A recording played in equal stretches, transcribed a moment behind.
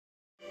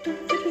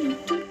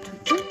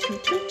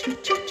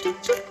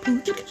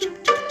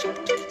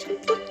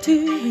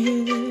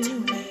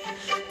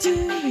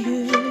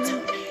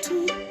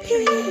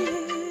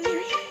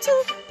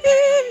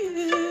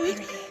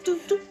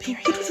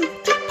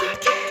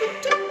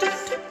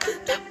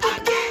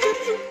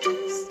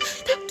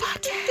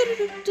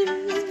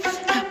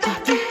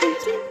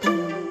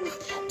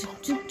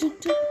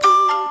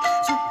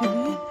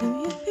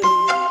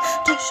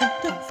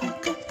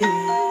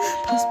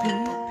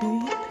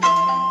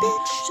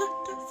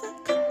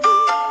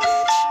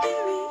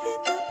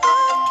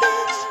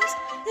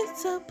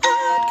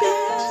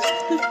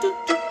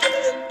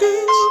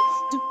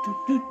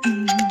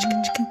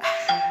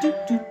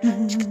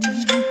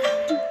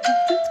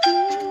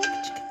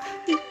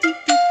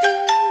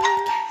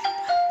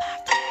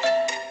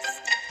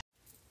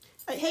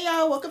Hey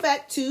y'all, welcome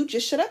back to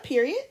Just Shut Up,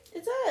 period.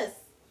 It's us.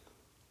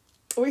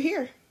 We're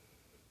here.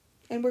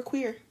 And we're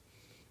queer.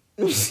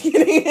 I'm just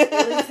kidding.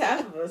 At least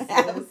half of us.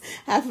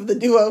 Half of the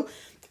duo.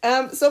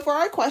 So for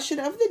our question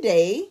of the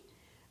day,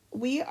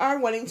 we are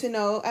wanting to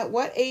know, at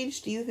what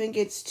age do you think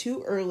it's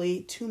too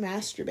early to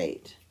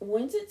masturbate?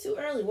 When's it too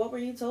early? What were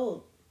you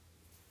told?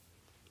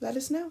 Let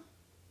us know.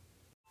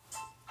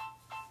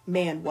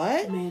 Man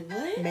what? Man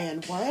what?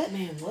 Man what?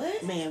 Man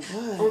what? Man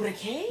what? On the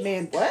K?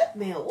 Man what?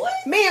 Man what?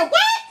 Man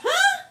what?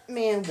 Huh?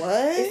 Man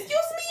what? Excuse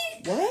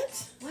me?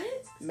 What?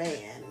 What?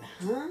 Man.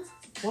 Huh?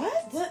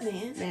 What? What,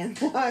 man? Man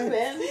what?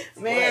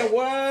 Man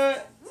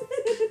what?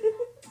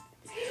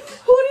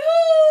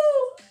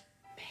 Hoo-doo!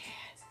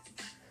 Man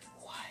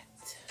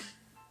what?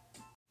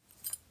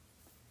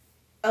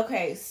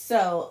 Okay,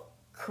 so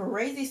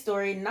crazy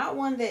story. Not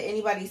one that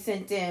anybody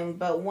sent in,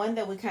 but one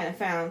that we kind of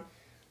found.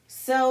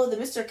 So the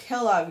Mr.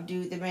 Kellogg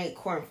dude that made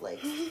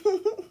cornflakes.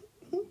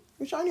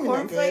 Which aren't even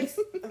Cornflakes,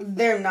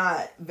 they're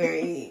not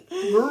very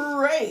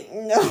great.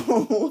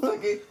 No.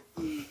 Fucking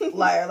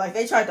liar. Like,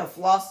 they tried to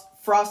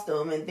frost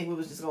them and think we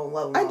was just gonna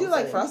love them. I do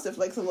like Frosted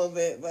Flakes a little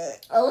bit,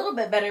 but a little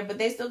bit better, but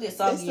they still get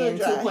soggy in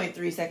dry.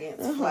 2.3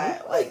 seconds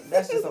flat. Like,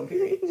 that's just on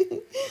period.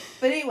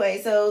 But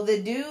anyway, so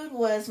the dude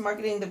was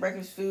marketing the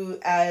breakfast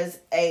food as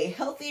a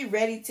healthy,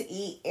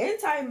 ready-to-eat,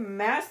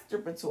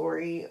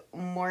 anti-masturbatory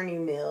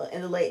morning meal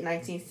in the late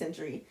 19th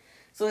century.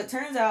 So it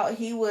turns out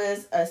he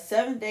was a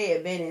Seventh-day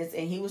Adventist,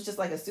 and he was just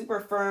like a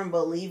super firm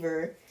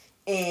believer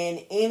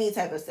in any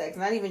type of sex.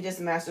 Not even just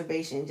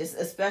masturbation, just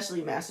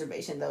especially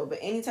masturbation though, but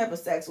any type of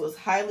sex was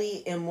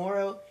highly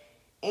immoral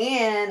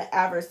and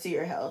adverse to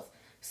your health.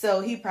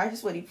 So he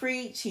practiced what he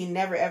preached. He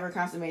never ever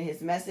consummated his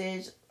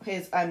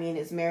his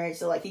marriage.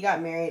 So like, he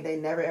got married, they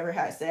never ever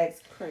had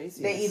sex.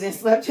 crazy. They even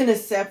slept in a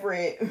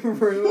separate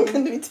room.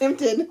 Couldn't be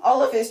tempted.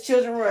 All of his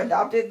children were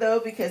adopted though,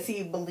 because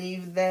he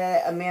believed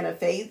that a man of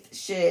faith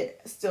should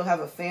still have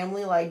a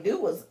family. Like,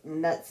 dude was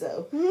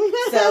nutso.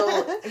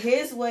 So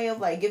his way of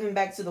like giving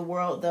back to the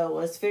world though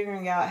was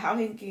figuring out how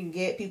he can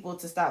get people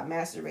to stop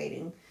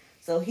masturbating.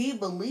 So he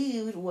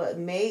believed what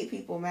made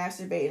people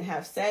masturbate and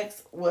have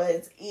sex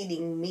was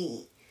eating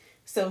meat.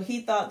 So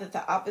he thought that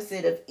the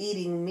opposite of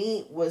eating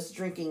meat was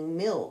drinking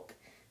milk.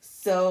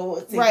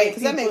 So to get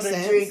people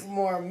to drink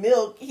more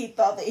milk, he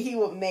thought that he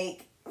would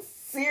make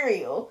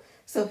cereal.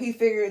 So he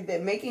figured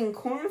that making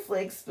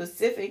cornflakes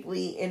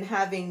specifically and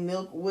having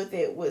milk with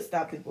it would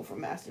stop people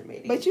from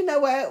masturbating. But you know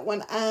what?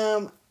 When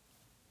I'm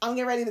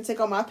getting ready to take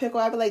on my pickle,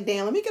 I'd be like,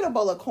 damn, let me get a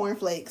bowl of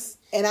cornflakes.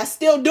 And I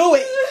still do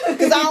it.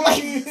 Because I don't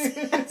like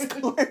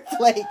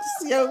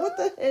cornflakes. Yo, what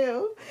the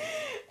hell?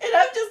 And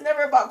I've just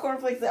never bought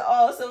cornflakes at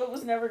all, so it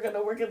was never going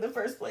to work in the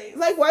first place.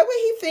 Like, why would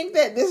he think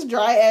that this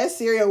dry-ass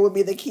cereal would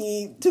be the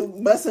key to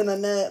busting a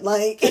nut?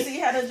 Like, because he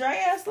had a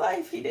dry-ass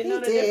life. He didn't know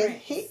the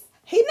difference. He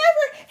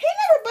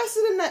never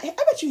busted a nut. I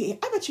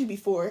bet you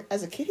before,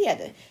 as a kid, he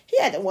had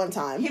to one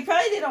time. He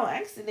probably did on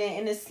accident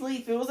in his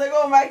sleep. It was like,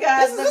 oh my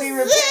God, let me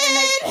repent and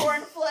make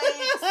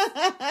cornflakes.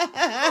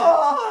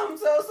 Oh, I'm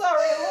so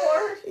sorry,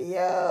 Lord.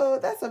 Yo,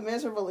 that's a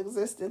miserable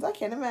existence. I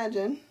can't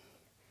imagine.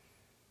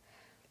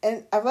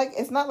 And I'm like,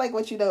 it's not like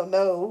what you don't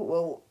know.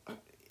 Well,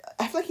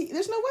 I feel like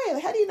there's no way.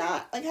 Like, how do you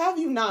not? Like, how have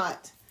you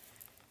not?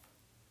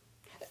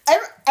 I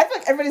feel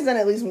like everybody's done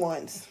it at least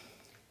once.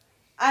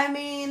 I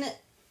mean,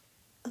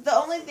 the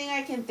only thing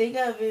I can think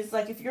of is,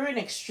 like, if you're an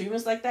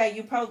extremist like that,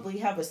 you probably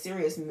have a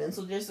serious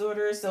mental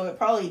disorder, so it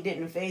probably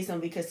didn't faze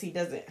him because he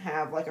doesn't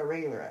have, like, a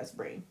regular-ass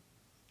brain.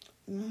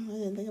 No, I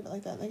didn't think of it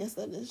like that. I guess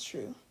that is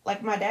true.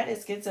 Like, my dad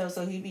is schizo,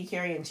 so he'd be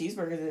carrying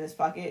cheeseburgers in his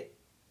pocket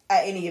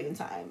at any given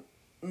time.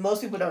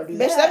 Most people don't do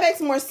that. Bitch, that makes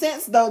more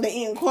sense, though, than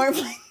eating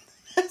cornflakes.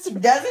 Does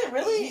it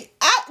really?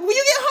 When you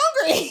get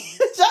hungry.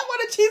 I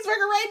want a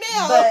cheeseburger right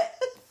now.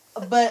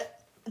 But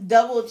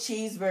double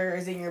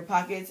cheeseburgers in your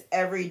pockets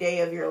every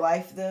day of your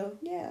life, though?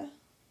 Yeah.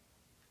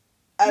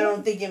 I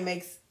don't think it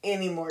makes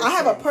any more sense. I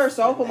have a purse,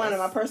 so I'll put mine in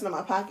my purse and in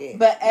my pocket.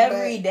 But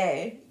every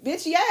day.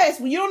 Bitch, yes.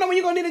 You don't know when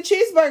you're going to need a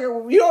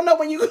cheeseburger. You don't know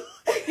when you're going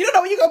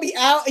to be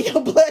out and your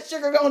blood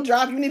sugar going to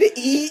drop. You need to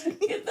eat.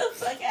 Get the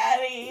fuck out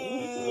of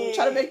here.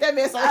 Try to make that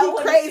man sound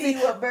like he's crazy.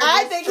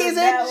 I think he's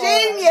a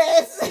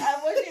genius. I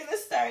want you to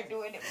start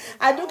doing it.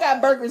 I do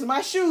got burgers in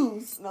my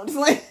shoes. No, just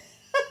like...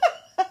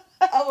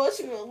 I want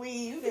you to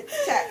leave.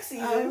 It's tax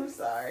season. I'm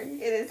sorry.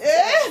 It is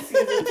tax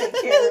season.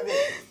 Take care of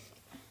it.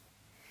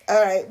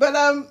 All right, but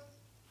I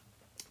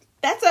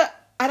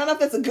don't know if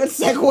that's a good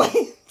segue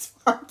to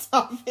our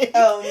topic.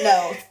 Oh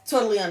no,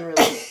 totally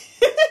unrelated.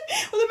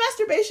 Well, the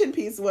masturbation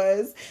piece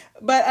was,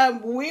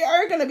 but we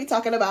are going to be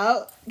talking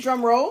about,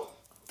 drum roll,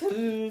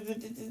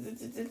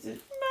 masturbation.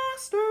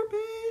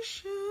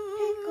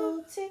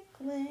 Pickle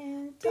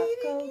tickling,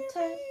 taco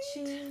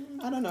touching.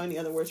 I don't know any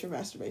other words for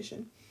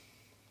masturbation.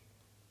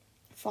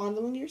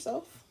 Fondling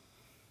yourself.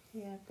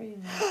 Yeah, pretty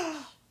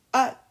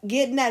much.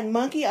 Getting that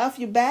monkey off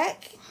your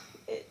back.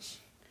 Bitch.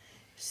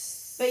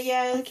 But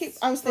yeah,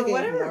 I was thinking for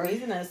whatever more.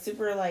 reason, a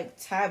super like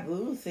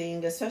taboo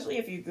thing, especially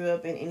if you grew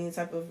up in any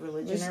type of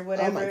religion or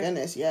whatever. Oh my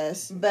goodness,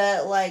 yes.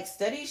 But like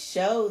studies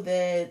show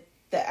that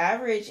the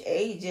average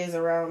age is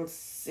around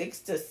 6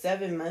 to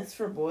 7 months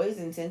for boys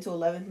and 10 to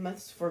 11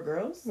 months for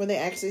girls. When they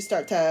actually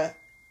start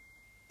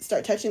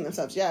touching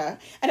themselves, yeah.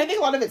 And I think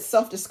a lot of it's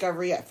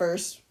self-discovery at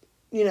first,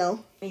 you know.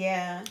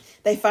 Yeah.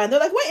 They're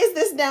like, what is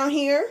this down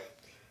here?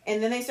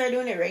 And then they start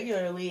doing it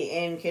regularly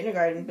in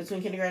kindergarten,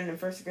 between kindergarten and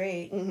first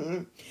grade.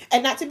 Mm-hmm.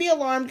 And not to be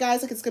alarmed,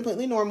 guys, like it's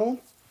completely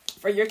normal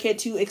for your kid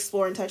to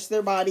explore and touch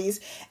their bodies.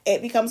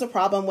 It becomes a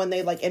problem when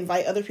they like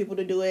invite other people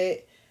to do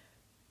it.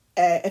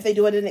 If they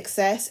do it in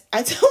excess.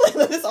 I tell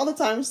Layla this all the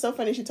time. It's so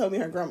funny. She told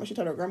her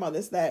grandma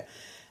this, that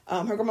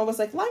her grandma was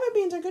like, lima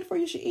beans are good for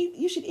you.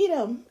 You should eat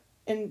them.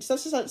 And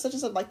such and such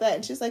like that.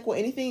 And she's like, well,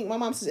 anything, my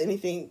mom says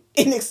anything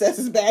in excess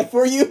is bad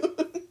for you.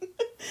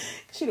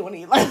 She didn't want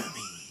to eat lima beans.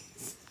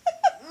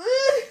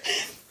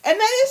 And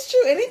that is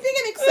true. Anything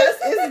in excess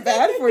is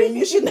bad for you.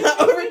 You should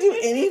not overdo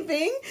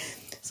anything.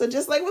 So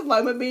just like with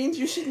lima beans,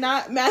 you should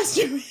not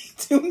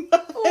masturbate too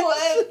much.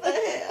 What the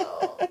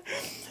hell?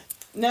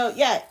 No,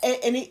 yeah.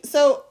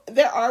 So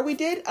we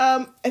did,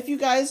 if you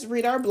guys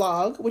read our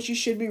blog, which you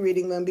should be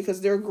reading them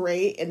because they're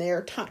great and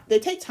they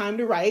take time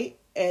to write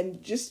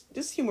and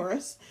just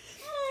humorous.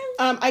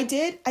 I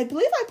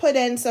believe I put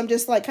in some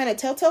just like kind of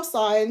telltale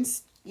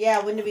signs.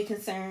 Yeah, when to be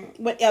concerned.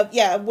 When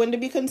to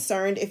be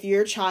concerned if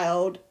your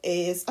child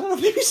is, I don't know,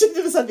 maybe we should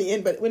do this at the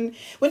end, but when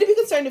to be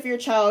concerned if your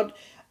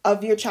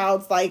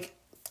child's like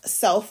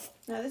self.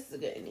 No, this is a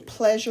good ending.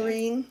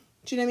 Pleasuring. Okay.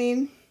 Do you know what I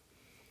mean?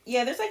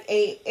 Yeah, there's like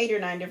eight or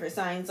nine different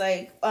signs.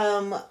 Like,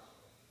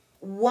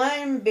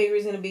 one big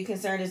reason to be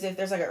concerned is if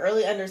there's like an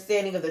early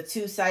understanding of the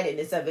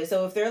two-sidedness of it.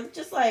 So if they're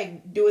just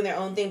like doing their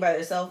own thing by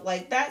themselves,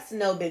 like that's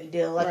no big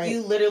deal. Like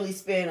you literally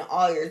spend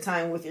all your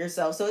time with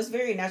yourself. So it's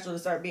very natural to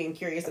start being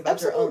curious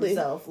about your own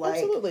self. Like,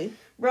 absolutely.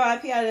 Bro, I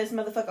pee out of this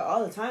motherfucker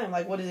all the time.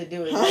 Like, what is it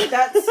doing? Like,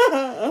 that's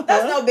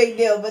no big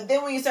deal. But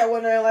then when you start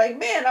wondering, like,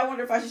 man, I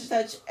wonder if I should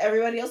touch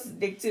everybody else's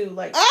dick too.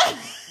 Like,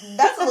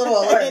 that's a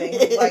little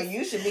alarming. Like,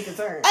 you should be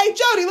concerned. Hey,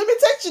 Jody, let me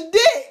touch your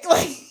dick.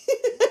 Like,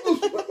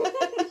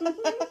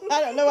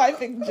 I don't know why I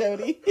picked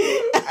Jody.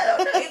 I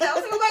don't know. I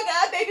was like, oh my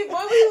God, baby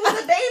boy, we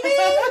was a baby.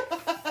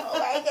 Oh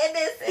my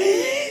goodness.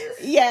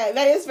 Yeah,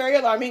 that is very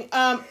alarming.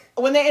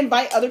 When they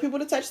invite other people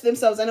to touch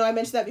themselves, I know I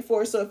mentioned that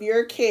before. So if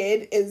your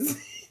kid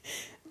is...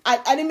 I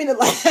didn't mean to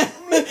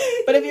laugh,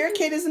 but if your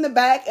kid is in the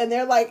back and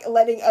they're like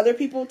letting other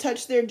people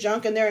touch their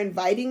junk and they're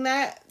inviting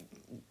that,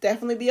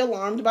 definitely be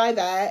alarmed by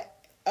that.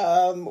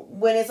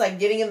 When it's like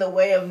getting in the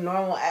way of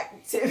normal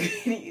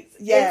activities.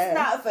 Yeah. It's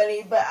not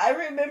funny, but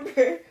I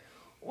remember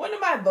one of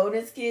my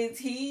bonus kids,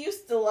 he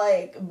used to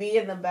like be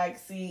in the back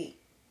seat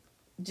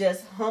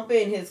just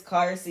humping his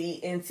car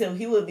seat until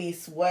he would be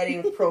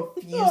sweating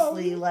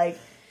profusely. Like,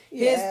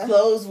 his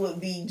clothes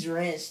would be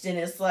drenched, and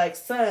it's like,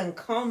 son,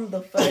 calm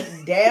the fuck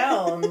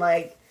down.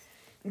 Like,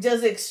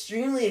 just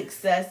extremely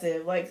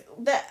excessive. Like,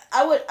 that,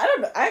 I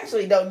don't know, I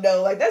actually don't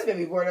know. Like, that's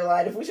maybe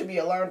borderline if we should be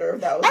alarmed or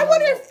if that was I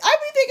wonder normal. if, I'd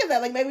be thinking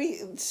that, like, maybe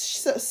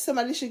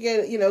somebody should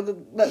get,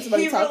 let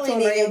somebody talk to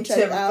him and check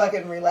it out.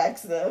 Fucking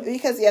relax, though.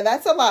 Because, yeah,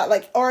 that's a lot.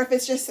 Like, or if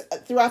it's just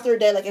throughout their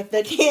day, like, if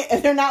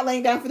they're not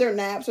laying down for their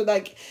naps or,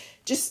 like,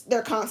 just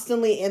they're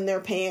constantly in their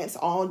pants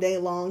all day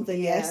long, then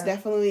yes,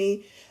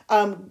 definitely,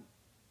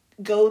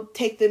 go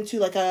take them to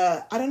like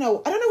I don't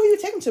know who you would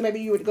take them to.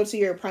 Maybe you would go to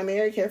your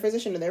primary care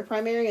physician or their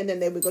primary, and then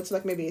they would go to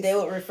like maybe they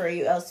would refer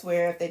you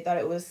elsewhere if they thought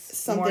it was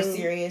something more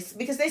serious,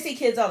 because they see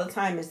kids all the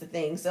time is the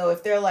thing. So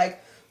if they're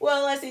like,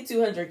 well, I see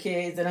 200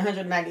 kids and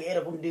 198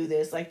 of them do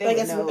this, like they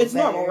would know it's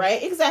better. normal,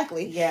 right?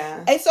 Exactly.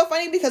 Yeah. It's so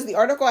funny because the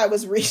article I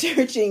was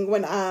researching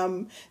when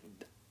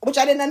which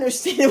I didn't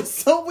understand, it was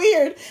so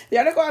weird. The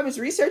article I was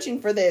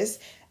researching for this,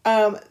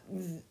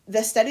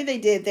 the study they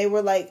did, they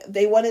were like,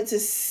 they wanted to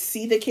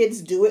see the kids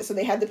do it, so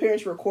they had the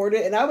parents record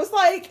it, and I was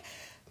like,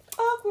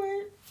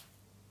 awkward.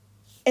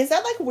 Is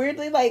that like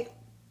weirdly like,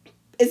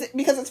 is it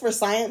because it's for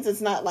science, it's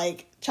not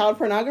like child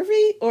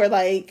pornography, or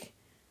like,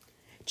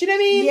 do you know what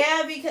I mean?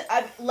 Yeah, because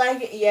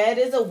it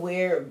is a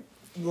weird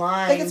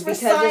line. Like, it's for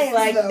science, it's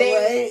like though,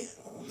 right?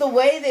 The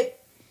way that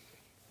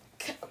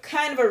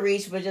kind of a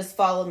reach, but just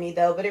follow me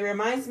though. But it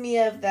reminds me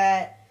of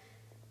that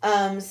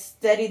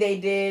study they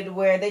did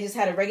where they just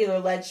had a regular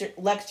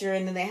lecture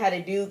and then they had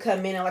a dude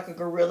come in like a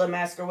gorilla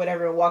mask or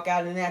whatever and walk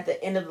out, and then at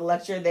the end of the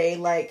lecture they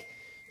like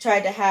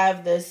tried to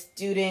have the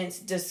students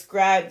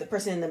describe the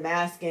person in the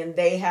mask, and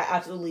they had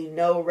absolutely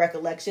no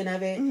recollection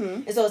of it.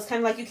 Mm-hmm. And so it's kind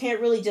of like you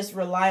can't really just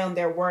rely on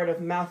their word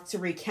of mouth to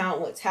recount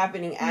what's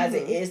happening as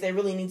it is. They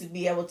really need to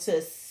be able to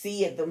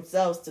see it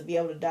themselves to be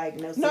able to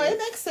diagnose it. No, it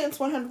makes sense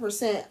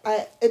 100%.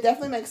 It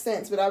definitely makes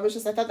sense, but I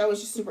thought that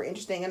was just super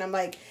interesting. And I'm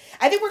like,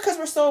 I think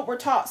we're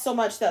taught so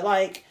much that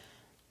like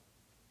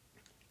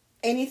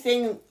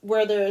anything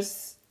where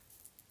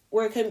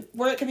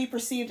it can be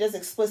perceived as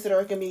explicit,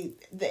 or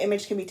the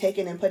image can be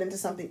taken and put into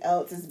something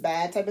else is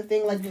bad type of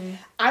thing. Like,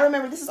 I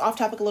remember, this is off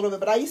topic a little bit,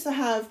 but I used to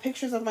have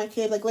pictures of my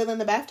kid, like, laying in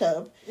the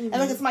bathtub. And,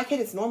 like, it's my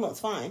kid, it's normal, it's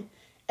fine.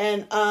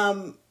 And,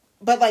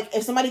 but, like,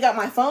 if somebody got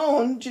my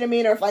phone, do you know what I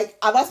mean? Or if, like,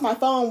 I lost my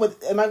phone,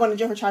 am I going to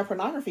jail for child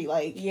pornography?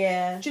 Like,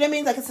 yeah. Do you know what I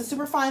mean? Like, it's a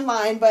super fine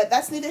line, but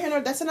that's neither here nor,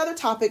 that's another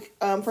topic,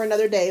 for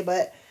another day.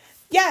 But,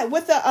 yeah,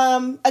 with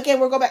the, again,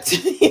 we'll go back to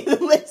the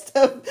list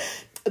of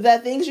the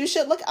things you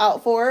should look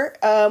out for.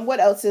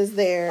 What else is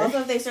there? Also,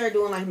 if they start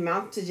doing like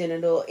mouth to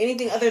genital,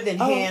 anything other than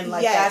hand,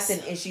 like that's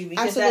an issue,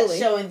 because that's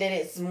showing that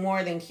it's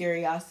more than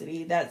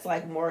curiosity. That's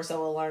like more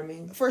so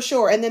alarming. For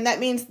sure. And then that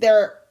means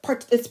another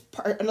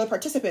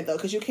participant though,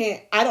 because you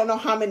can't, I don't know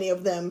how many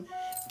of them.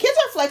 Kids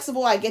are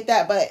flexible, I get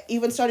that, but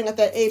even starting at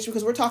that age,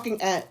 because we're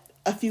talking at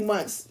a few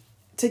months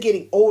to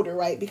getting older,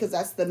 right? Because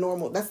that's the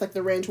normal, that's like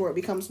the range where it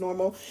becomes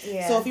normal.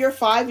 Yeah. So if your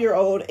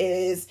 5-year-old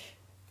is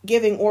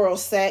giving oral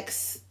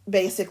sex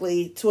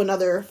basically to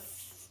another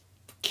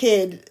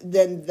kid,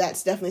 then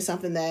that's definitely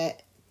something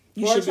that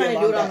you should be alarmed trying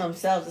to do it on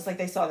themselves. It's like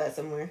they saw that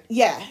somewhere.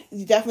 Yeah,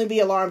 you definitely be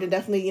alarmed, and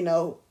definitely,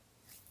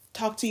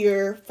 talk to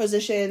your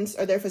physicians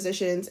or their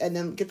physicians, and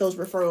then get those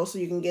referrals so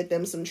you can get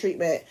them some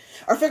treatment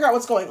or figure out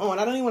what's going on.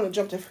 I don't even want to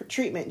jump to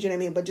treatment, do you know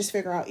what I mean? But just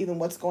figure out even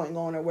what's going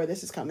on or where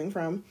this is coming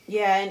from.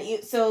 Yeah,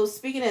 and so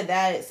speaking of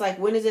that, it's like,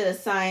 when is it a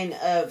sign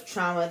of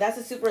trauma? That's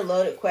a super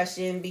loaded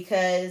question,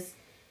 because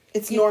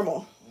it's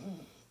normal.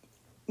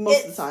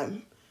 Most of the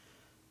time.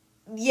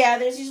 Yeah,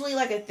 there's usually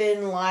like a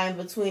thin line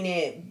between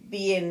it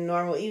being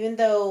normal. Even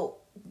though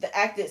the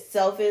act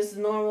itself is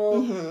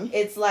normal,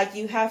 it's like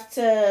you have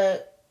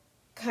to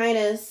kind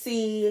of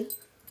see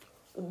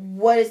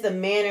what is the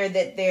manner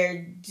that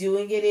they're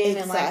doing it in,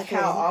 and like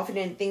how often,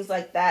 and things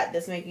like that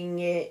that's making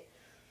it,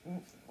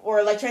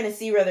 or like trying to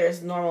see whether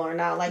it's normal or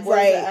not. Like,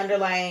 what's the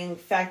underlying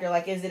factor?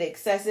 Like, is it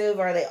excessive?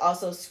 Are they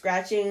also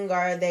scratching?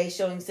 Are they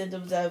showing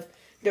symptoms of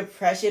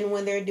depression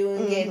when they're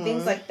doing it?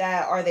 Things like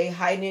that. Are they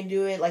hiding to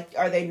do it? Like,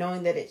 are they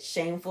knowing that it's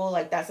shameful?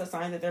 Like, that's a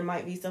sign that there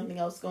might be something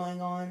else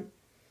going on.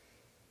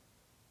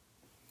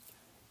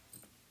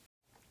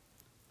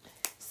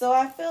 So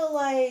I feel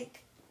like,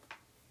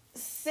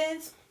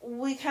 since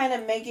we kind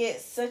of make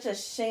it such a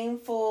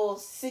shameful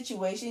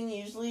situation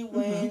usually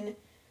when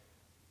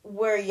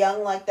we're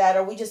young like that,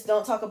 or we just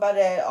don't talk about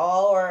it at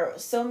all, or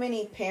so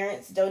many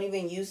parents don't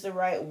even use the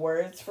right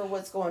words for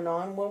what's going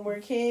on when we're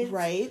kids.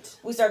 Right.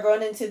 We start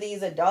growing into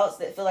these adults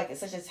that feel like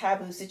it's such a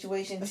taboo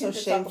situation to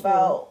talk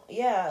about,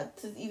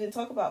 to even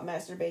talk about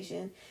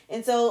masturbation.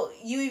 And so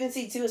you even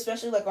see too,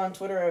 especially like on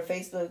Twitter or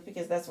Facebook,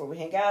 because that's where we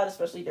hang out,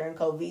 especially during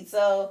COVID.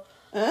 So,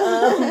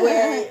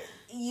 where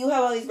you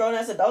have all these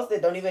grown-ass adults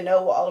that don't even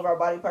know what all of our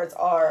body parts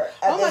are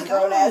at this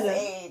grown-ass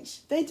age.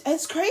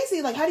 It's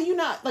crazy. Like, how do you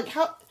not, like,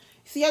 how...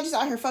 See, y'all just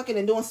out here fucking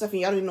and doing stuff,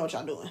 and y'all don't even know what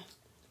y'all doing.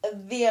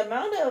 The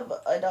amount of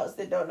adults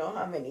that don't know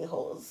how many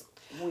holes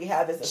we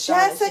have is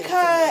astonishing.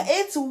 Jessica,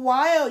 it's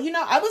wild.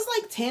 I was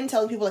like 10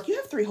 telling people, like, you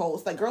have 3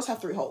 holes. Like, girls have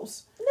 3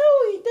 holes. No,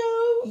 we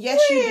don't.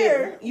 Yes, you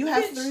do. You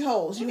have 3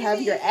 holes. You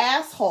have your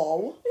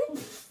asshole.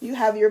 You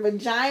have your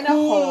vagina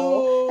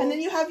hole. And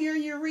then you have your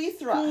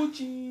urethra.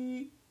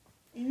 You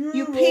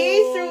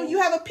pee through. You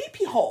have a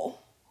pee-pee hole.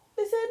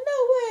 They said, no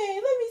way.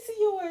 Let me see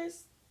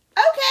yours.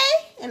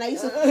 Okay. And I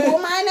used to pull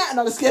mine out.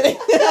 No, just kidding.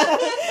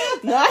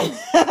 No,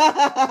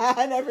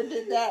 I never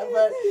did that.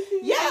 But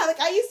yeah,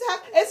 like I used to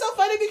have. It's so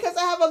funny because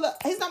I have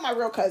he's not my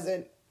real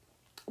cousin,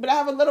 but I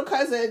have a little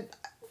cousin,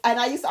 and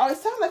I used to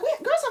always tell him, like,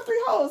 wait, girls have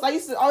 3 holes. I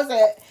used to always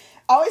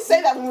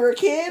say that when we were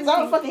kids. I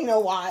don't fucking know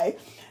why.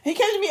 He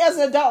came to me as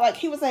an adult, like,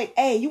 he was like,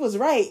 hey, you was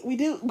right.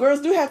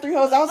 Girls do have 3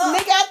 holes. I was like,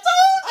 nigga, I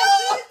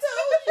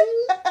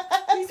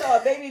told you. He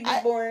saw a baby be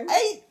born.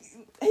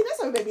 He does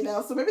have a baby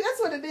now, so maybe that's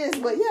what it is.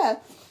 But yeah.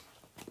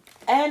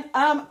 And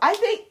I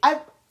think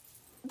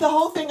the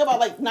whole thing about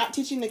like not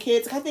teaching the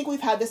kids, I think we've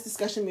had this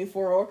discussion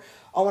before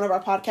on one of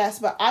our podcasts,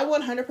 but I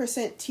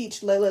 100% teach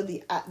Layla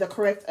the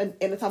correct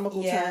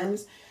anatomical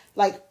terms,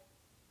 like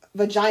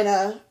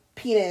vagina,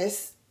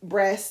 penis,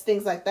 breast,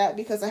 things like that,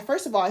 because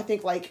first of all, I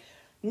think like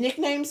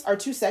nicknames are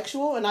too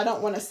sexual, and I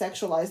don't want to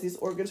sexualize these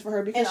organs for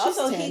her, because and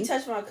also she's 10. He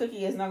touched my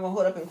cookie is not gonna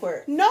hold up in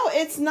court. No,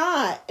 it's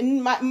not.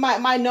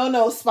 My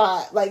no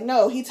spot. Like,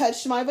 no, he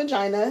touched my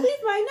vagina.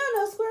 Leave my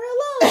no square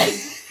alone.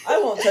 I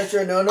won't touch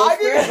your no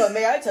square, but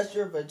may I touch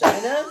your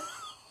vagina?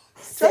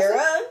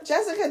 Sarah?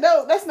 Jessica,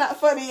 no, that's not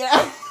funny.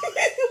 Why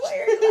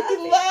are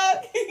you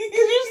laughing?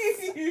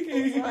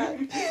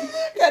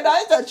 Can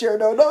I touch your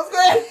no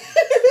square?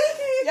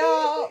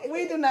 Y'all,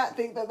 we do not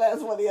think that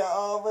that's funny at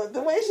all, but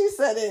the way she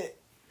said it,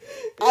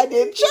 I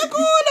did chuckle,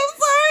 and I'm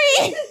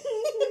sorry.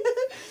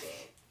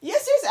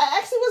 I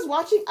actually was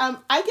watching.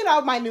 I get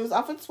all my news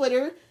off of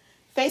Twitter,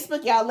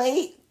 Facebook. Y'all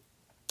late.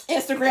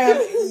 Instagram.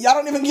 Y'all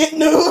don't even get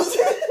news.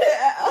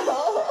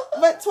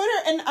 But Twitter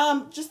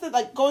and just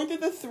like going through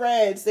the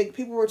threads, like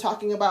people were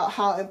talking about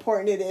how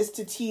important it is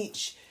to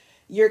teach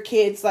your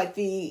kids like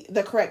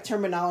the correct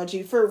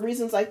terminology for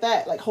reasons like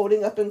that, like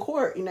holding up in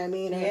court. You know what I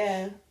mean?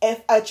 And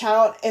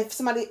if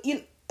somebody,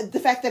 the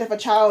fact that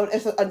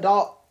if an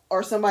adult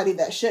or somebody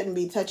that shouldn't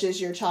be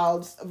touches your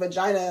child's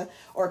vagina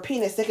or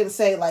penis, they can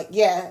say like,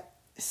 yeah,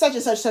 such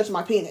and such touched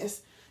my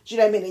penis. Do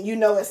you know what I mean?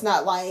 And it's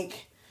not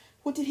like,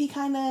 what did he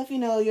kind of,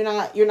 you're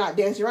not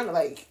dancing around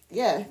like,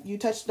 yeah,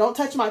 don't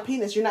touch my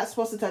penis. You're not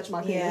supposed to touch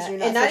my penis. Yeah. You're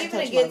not and not even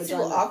to get too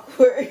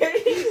awkward.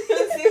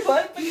 See,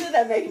 one picture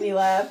that make me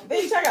laugh.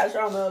 Bitch, I got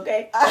trauma,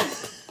 okay?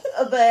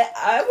 But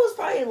I was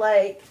probably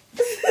like,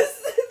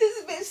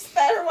 this bitch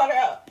spat her water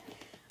out.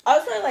 I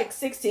was probably like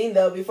 16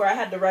 though, before I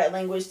had the right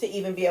language to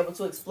even be able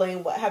to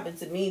explain what happened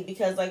to me,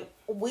 because like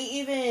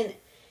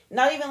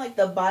not even like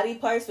the body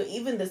parts, but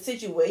even the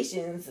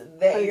situations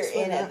that you're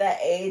in at that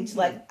age. Mm-hmm.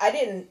 Like I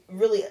didn't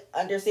really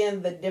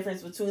understand the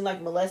difference between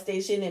like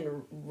molestation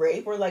and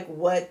rape, or like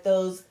what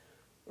those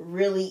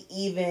really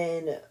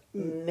even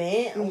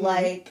meant. Mm-hmm.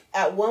 Like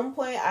at one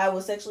point I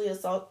was actually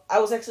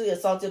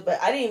assaulted,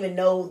 but I didn't even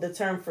know the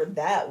term for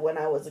that when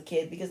I was a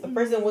kid, because the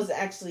person wasn't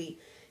actually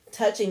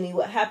touching me.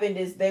 What happened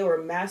is they were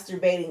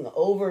masturbating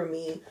over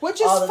me,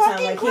 which is all the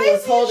time. Like he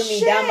was holding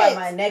me down by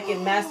my neck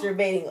and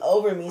masturbating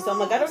over me. So I'm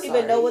like, I don't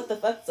even know what the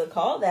fuck to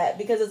call that,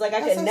 because it's like I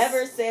could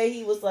never say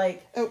he was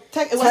like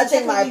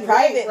touching my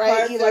private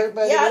parts either. Like,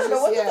 but I don't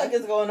know what the fuck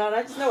is going on.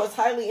 I just know it's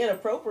highly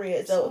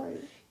inappropriate. So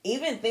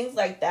even things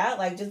like that,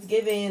 like just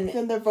giving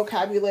them their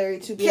vocabulary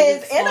to be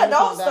kids and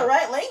adults the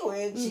right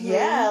language. Mm-hmm.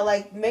 Yeah,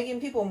 like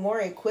making people more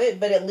equipped.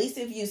 But at least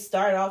if you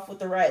start off with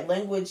the right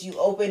language, you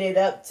open it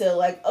up to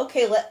like,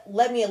 okay,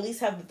 let me at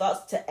least have the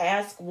thoughts to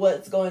ask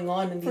what's going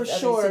on in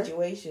these other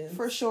situations.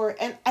 For sure.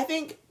 And I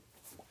think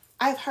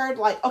I've heard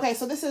like, okay,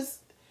 so this is,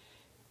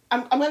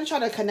 I'm going to try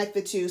to connect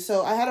the two.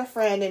 So I had a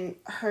friend and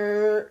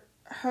her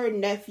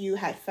nephew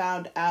had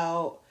found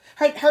out,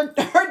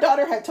 her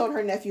daughter had told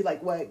her nephew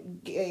like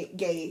what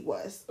gay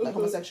was, like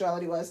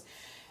homosexuality was,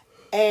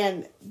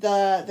 and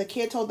the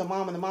kid told the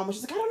mom, and the mom was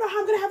just like, I don't know how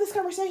I'm gonna have this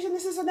conversation,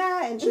 this and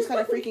that, and she was kind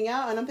of freaking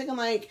out. And I'm thinking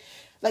like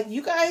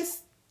you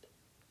guys,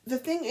 the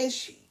thing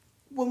is,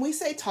 when we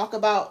say talk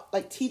about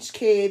like teach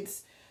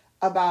kids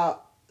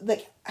about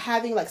like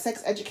having like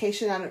sex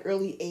education at an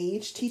early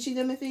age, teaching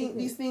them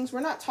these things,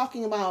 we're not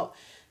talking about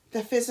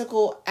the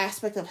physical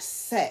aspect of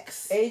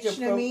sex. Age appropriate.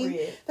 You know what I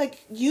mean?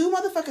 Like, you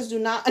motherfuckers do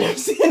not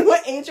understand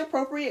what age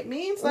appropriate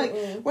means. Like,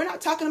 we're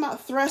not talking about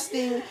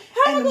thrusting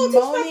and moaning and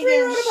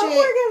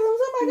shit.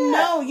 Oh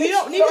no, you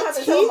don't need to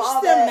teach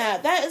them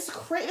that. That is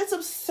crazy. That's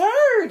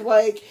absurd.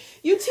 Like,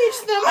 you teach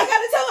them. I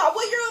gotta tell them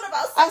what you're on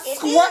about.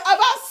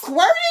 About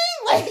squirting?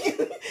 Like,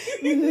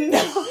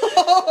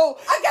 no.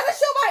 I gotta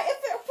show my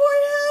infant for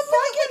him.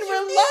 Fucking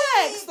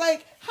relax.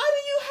 Like, how do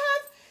you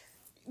have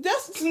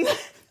that's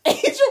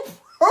age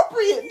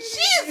appropriate?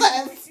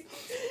 Jesus.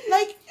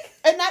 Like,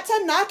 and not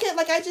to knock it,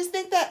 like, I just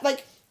think that,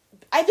 like,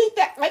 I think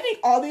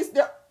all these,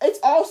 it's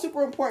all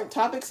super important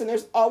topics, and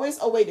there's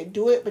always a way to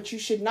do it, but you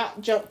should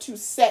not jump to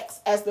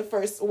sex as the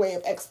first way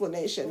of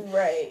explanation.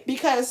 Right.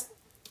 Because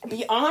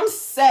beyond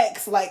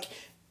sex, like,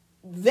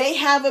 they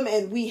have them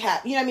and we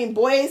have, you know what I mean?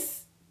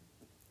 Boys,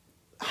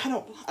 I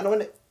don't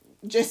want to,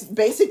 just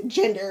basic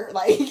gender,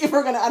 like, if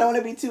we're gonna, I don't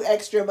want to be too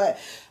extra, but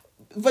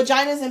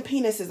vaginas and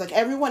penises, like,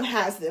 everyone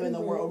has them in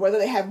the world, whether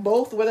they have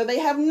both, whether they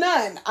have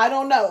none, I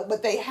don't know,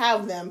 but they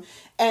have them,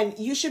 and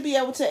you should be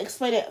able to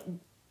explain it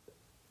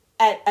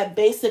at a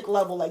basic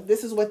level, like,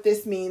 this is what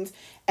this means,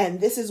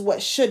 and this is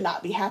what should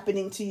not be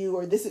happening to you,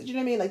 or this is, you know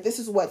what I mean, like, this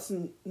is what's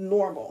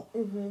normal,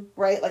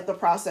 right, like, the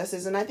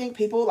processes. And I think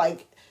people,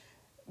 like,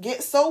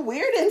 get so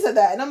weird into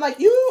that, and I'm like,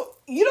 you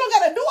don't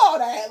gotta do all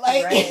that,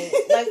 like, right.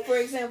 Like, for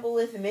example,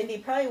 with Mindy,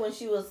 probably when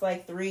she was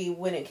like 3,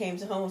 when it came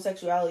to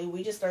homosexuality,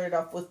 we just started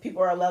off with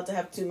people are allowed to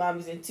have 2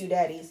 mommies and 2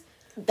 daddies.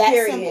 That's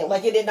period. Simple.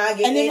 Like, it did not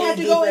get, and didn't have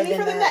to go any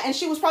further than that. And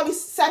she was probably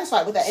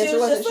satisfied with that answer,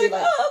 wasn't she?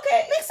 Like, oh,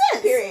 okay, makes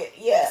sense. Period.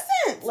 Yeah, makes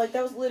sense. Like,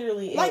 that was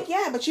literally like,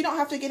 yeah, but you don't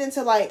have to get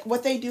into like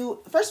what they do.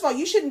 First of all,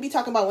 you shouldn't be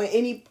talking about what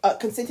any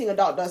consenting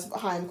adult does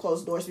behind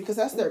closed doors, because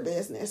that's their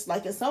business.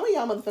 Like, and some of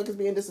y'all motherfuckers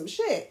be into some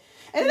shit,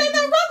 and it ain't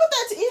nothing wrong with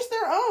that. To each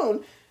their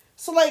own.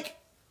 So, like,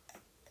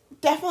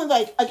 definitely,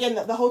 like, again,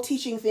 the whole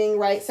teaching thing,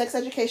 right? Sex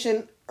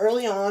education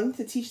early on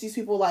to teach these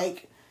people,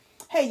 like,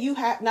 hey, you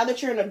have, now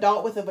that you're an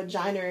adult with a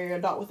vagina or you're an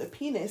adult with a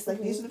penis, like,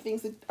 these are the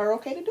things that are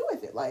okay to do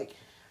with it. Like,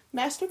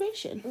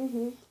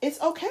 masturbation. It's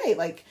okay.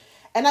 Like,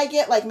 and I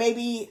get, like,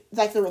 maybe,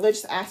 like, the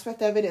religious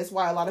aspect of it is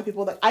why a lot of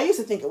people, like, I used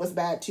to think it was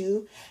bad,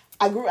 too.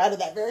 I grew out of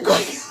that very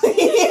quickly.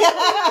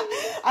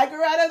 I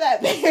grew out of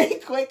that very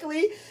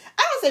quickly.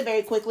 I don't say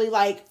very quickly.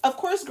 Like, of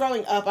course,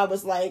 growing up, I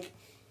was like,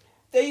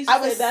 they used to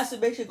say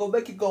masturbation gonna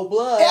make it go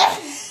blood.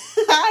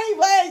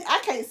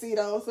 I can't see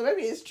those, so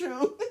maybe it's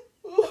true.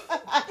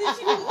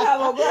 Did you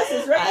have on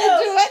glasses right now?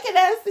 I do. I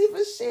cannot see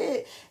for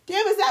shit.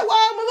 Damn, is that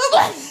why I'm a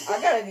little?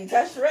 I got a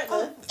detached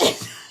retina.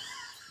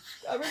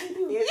 I really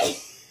do.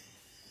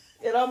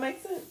 It all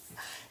makes sense.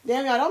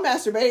 Damn, y'all don't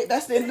masturbate.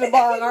 That's the end of the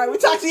bar. All right, we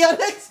talk to y'all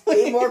next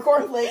week. Eat more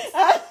cornflakes.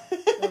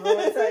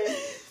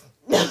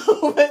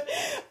 No, but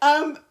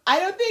I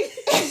don't think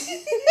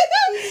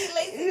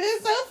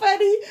it's so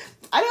funny.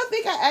 I don't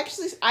think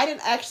I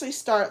didn't actually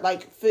start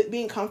like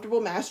being comfortable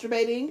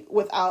masturbating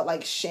without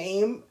like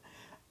shame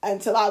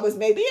until I was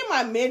maybe in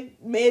my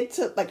mid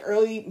to like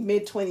early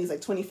mid 20s,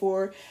 like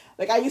 24.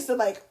 Like I used to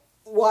like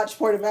watch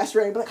porn and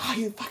masturbate and be like, oh,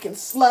 you fucking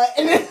slut,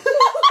 and then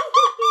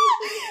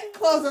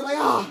close it like,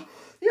 oh,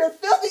 you're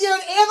filthy, you're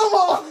an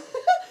animal.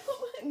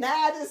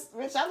 Nah,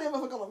 bitch, I live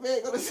on a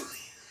bed, go to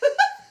sleep.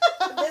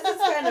 This is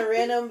kind of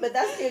random, but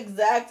that's the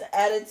exact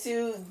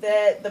attitude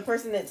that the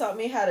person that taught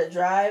me how to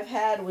drive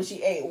had when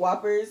she ate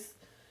Whoppers.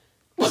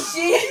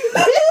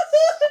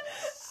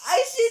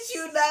 I shit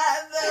you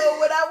not, though.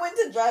 When I went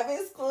to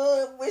driving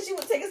school, when she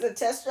would take us a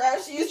test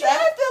drive, she used to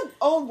have the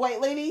old white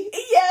lady.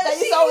 Yeah, that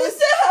she used to always used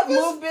to have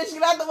move, bitch,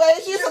 get out the way.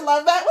 She used to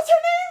love that. What's her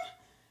name?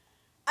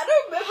 I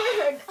don't remember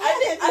her. I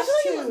feel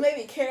like it was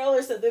maybe Carol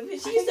or something. But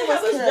she used to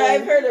have us Carol.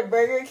 drive her to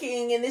Burger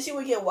King, and then she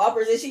would get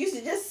Whoppers, and she used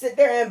to just sit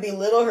there and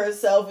belittle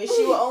herself, and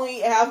she would only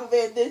eat half of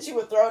it, and then she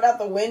would throw it out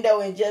the window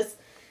and just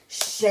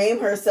shame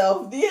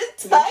herself the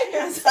entire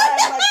time.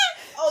 Like,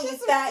 oh, you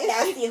fat,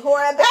 nasty whore,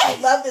 I bet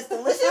you love this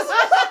delicious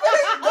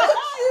Whoppers, don't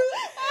you?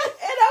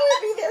 And I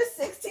would be there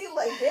 16,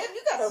 like, damn,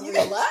 you gotta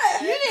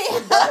relax. You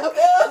didn't have,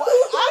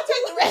 I'll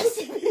take the rest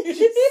of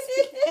you.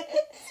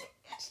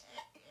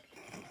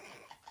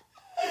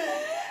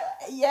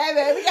 Yeah,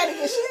 man, we gotta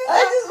get shit.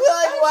 I just feel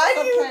like, why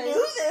do you do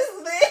this,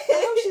 man? I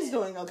hope she's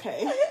doing okay.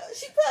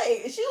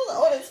 She was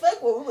old as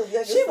fuck when we was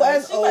younger. She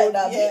was she old. Might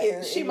not be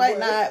here she anymore. might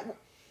not.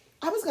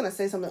 I was gonna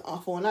say something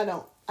awful, and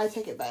I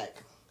take it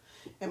back.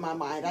 In my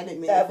mind, I didn't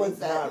mean that was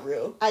not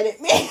real. I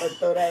didn't mean. Let's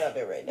throw that out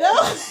there right now.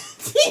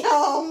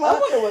 No, I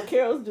wonder what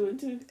Carol's doing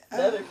too.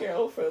 The other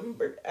Carol from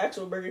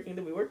actual Burger King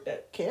that we worked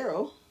at.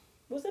 Carol.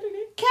 Was that her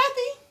name?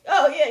 Kathy.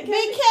 Oh yeah, Kathy.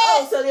 Big Cat.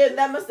 Oh, so yeah,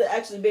 that must have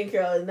actually been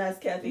Carol, and that's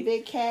Kathy.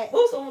 Big Cat.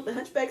 What was the one with the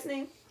hunchback's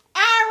name?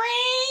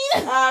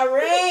 Irene.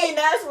 Irene,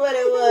 that's what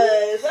it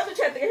was. I've been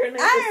trying to think of her name.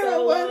 I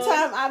remember one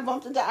time I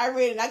bumped into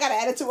Irene, and I got an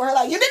attitude with her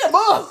like, "You need to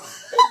move."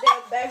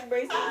 Damn back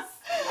braces.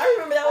 I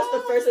remember that was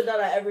the first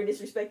adult I ever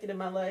disrespected in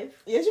my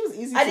life. Yeah, she was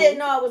easy. I didn't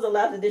know I was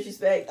allowed to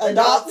disrespect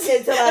adults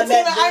until I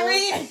met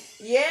Irene.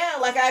 Yeah,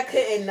 like I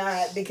couldn't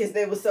not because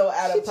they were so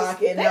out of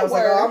pocket, and I was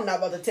like, "Oh, I'm not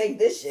about to take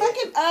this shit."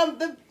 Fucking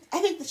I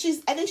think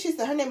she's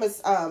her name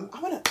is I don't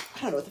know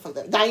what the fuck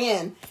that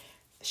Diane.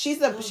 She's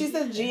the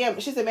GM.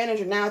 She's the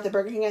manager now at the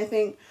Burger King, I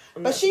think.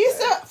 But she used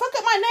to fuck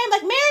up my name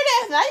like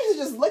Meredith, and I used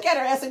to just look at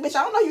her and say, "Bitch,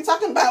 I don't know what you're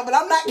talking about, but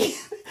I'm not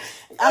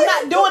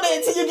doing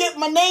it until you get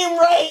my name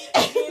right."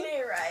 Get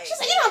it right. She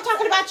said, "You know I'm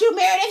talking about you,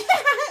 Meredith."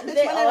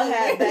 They all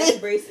had back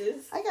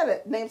braces. I got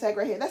a name tag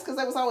right here. That's because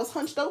I was always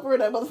hunched over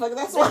that motherfucker.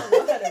 That's why. I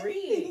know how to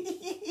read.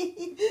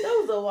 That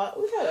was a wild.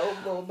 We had a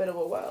little bit of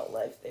a wild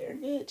life there,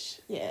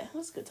 bitch. Yeah,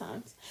 that's good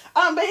times.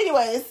 But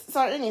anyways,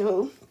 sorry.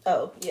 Anywho.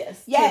 Oh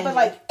yes. Yeah, but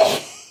like.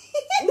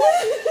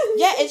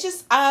 Yeah, it's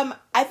just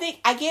I think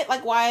I get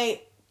like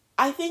why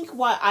I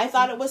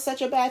thought it was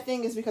such a bad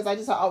thing is because I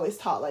always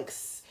taught like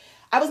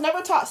I was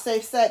never taught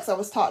safe sex. I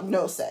was taught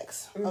no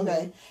sex.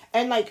 Okay,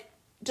 and like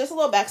just a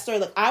little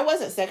backstory. Like I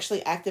wasn't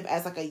sexually active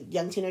as like a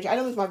young teenager. I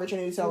didn't lose my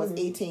virginity until I was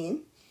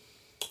 18.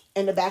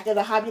 In the back of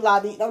the Hobby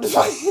Lobby. No, I'm just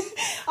kidding.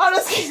 I'm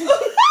just kidding.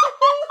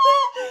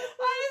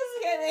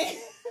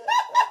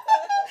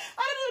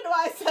 I don't even know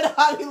why I said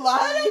Hobby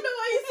Lobby. I don't know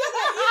why you said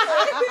that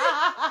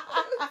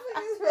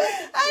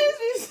either. I just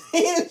be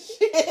saying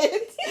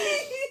shit.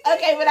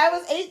 Okay, but I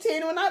was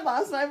 18 when I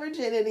lost my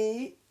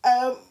virginity.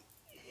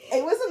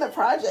 It was in the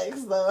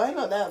projects though. I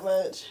know that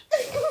much.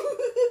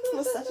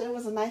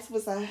 It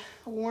was a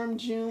warm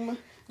June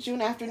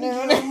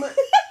afternoon.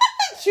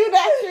 June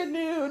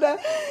afternoon. But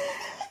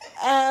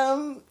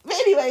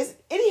anyways,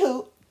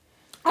 anywho,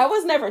 I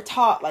was never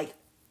taught like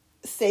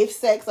safe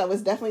sex. I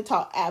was definitely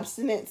taught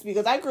abstinence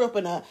because I grew up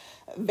in a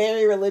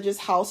very religious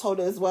household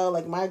as well.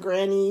 Like my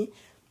granny,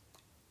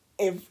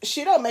 if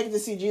she don't make it to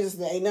see Jesus,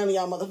 then ain't none of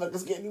y'all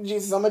motherfuckers getting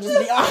Jesus. I'm gonna just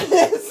be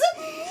honest.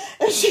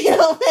 If she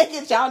don't make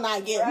it, y'all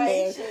not getting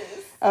there.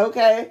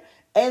 Okay.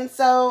 And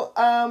so,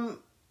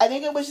 I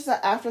think it was just an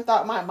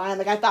afterthought in my mind.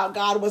 Like I thought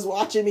God was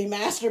watching me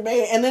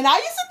masturbate. And then I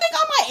used to think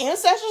all my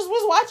ancestors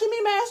was watching me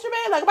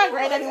masturbate. Like my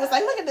granddaddy was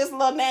like, look at this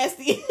little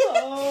nasty.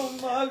 Oh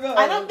my God.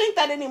 I don't think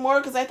that anymore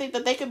because I think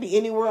that they could be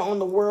anywhere on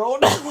the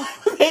world.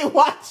 They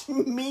watch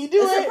me do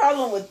it. It's a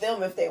problem with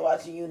them if they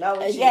watching you, not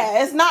with you.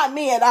 Yeah, it's not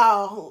me at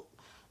all.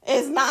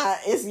 It's not.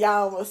 It's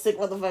y'all sick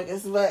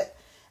motherfuckers. But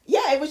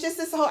yeah, it was just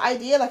this whole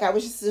idea. Like I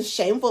was just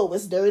shameful. It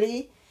was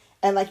dirty.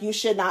 And, like, you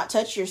should not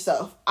touch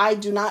yourself. I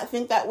do not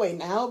think that way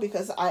now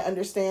because I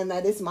understand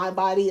that it's my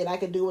body and I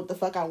can do what the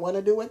fuck I want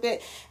to do with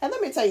it. And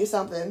let me tell you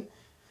something.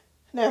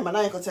 Never mind,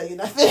 I ain't gonna tell you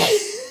nothing.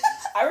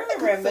 I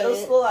remember in middle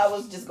school, I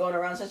was just going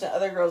around touching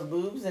other girls'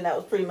 boobs, and that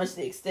was pretty much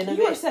the extent of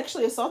it. You were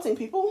sexually assaulting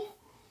people?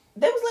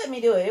 They was letting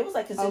me do it. It was,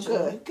 like, consensual.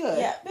 Oh, good.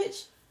 Yeah,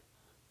 bitch.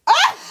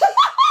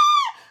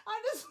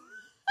 I'm just...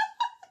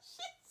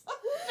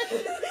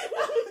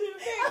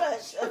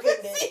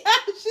 it. See how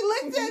she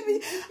looked at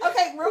me?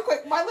 Okay, real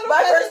quick. My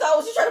first thought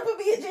was, you trying to put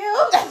me in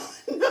jail?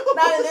 No.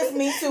 Not in this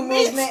Me Too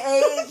movement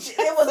age.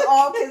 It was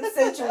all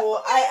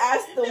consensual. I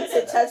asked them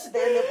to touch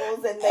their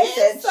nipples and they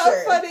said It's so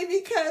sure. funny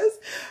because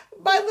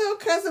my little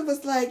cousin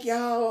was like,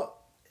 y'all,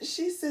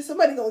 she said,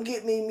 somebody gonna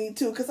get me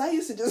too. Because I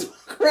used to just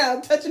walk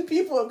around touching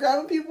people and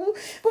grabbing people.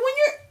 But when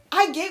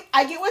I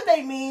get what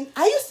they mean.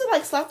 I used to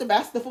like slap the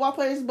football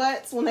players'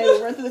 butts when they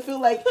would run through the field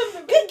like,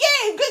 good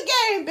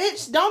game,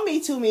 bitch. Don't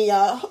me to me,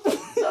 y'all.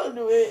 Don't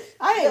do it.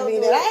 I didn't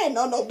mean it. I ain't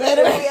know no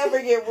better. If we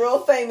ever get real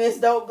famous,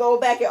 don't go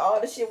back at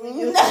all the shit we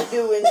used to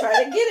do and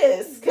try to get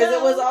us. Because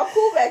it was all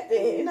cool back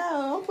then.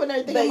 No, I'm putting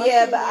everything But on my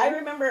yeah, finger. but I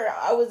remember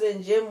I was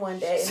in gym one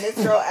day and this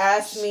girl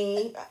asked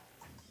me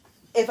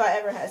if I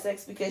ever had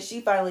sex because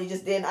she finally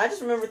just did. And I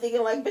just remember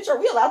thinking like, bitch, are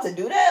we allowed to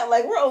do that?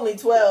 Like, we're only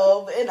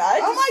 12. And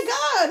oh my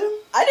God.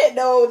 I didn't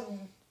know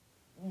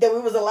that we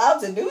was allowed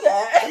to do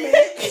that. I mean,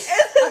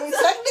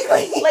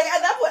 technically. Like,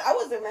 at that point, I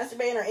wasn't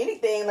masturbating or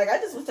anything. Like, I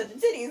just was touching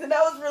titties, and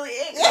that was really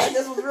it. I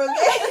just was real gay.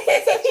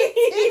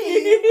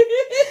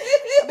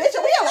 Bitch,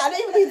 are we allowed to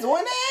even be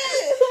doing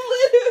that?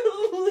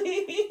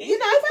 Literally. You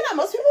know, I find out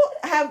most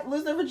people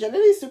lose their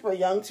virginity super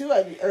young, too,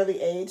 at an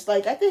early age.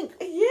 Like, I think...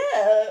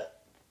 Yeah.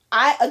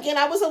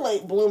 I was a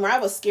late bloomer. I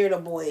was scared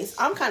of boys.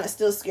 I'm kind of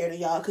still scared of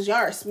y'all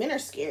because men are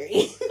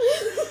scary.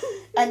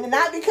 And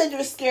not because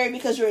you're scary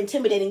because you're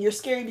intimidating. You're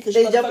scary because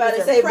they jump out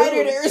and say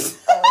predators.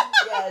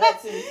 Yeah,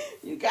 that's it.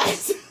 You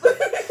guys,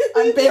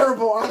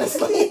 unbearable,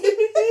 honestly.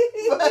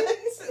 But,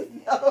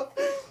 no.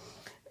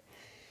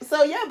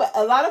 So yeah, but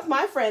a lot of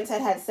my friends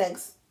had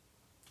sex,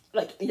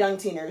 like young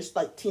teenagers,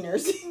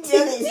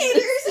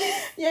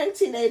 young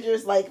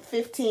teenagers, like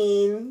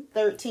 15,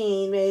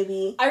 13,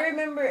 maybe. I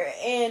remember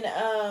in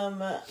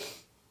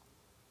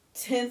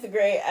 10th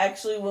grade,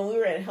 actually, when we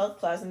were in health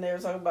class and they were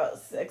talking about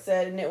sex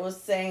ed and it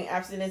was saying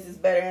abstinence is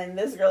better, and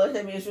this girl looked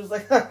at me and she was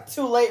like,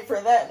 too late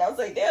for that. And I was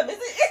like, damn, is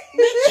it?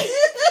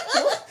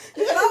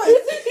 You can always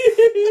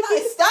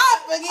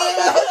stop again.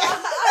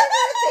 I'm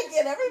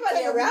thinking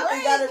everybody around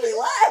me gotta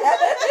relax.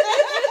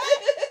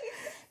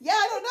 Yeah,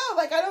 I don't know.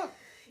 Like, I don't.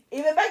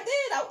 Even back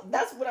then,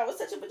 that's when I was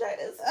touching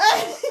vaginas.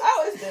 I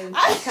always been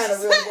kind of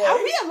real good. Are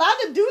we allowed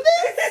to do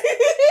this?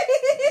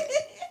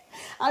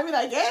 I mean,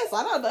 I guess.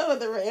 I don't know what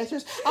the right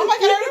answers. Oh my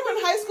God, I remember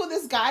in high school,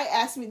 this guy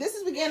asked me, this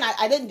is again,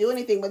 I didn't do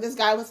anything, but this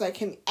guy was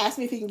like, ask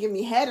me if he can give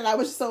me head, and I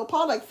was so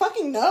appalled, like,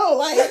 fucking no.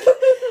 Like,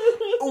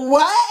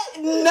 what?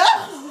 No.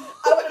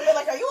 I would have been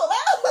like, are you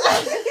allowed?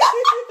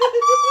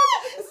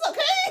 It's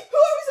okay. Who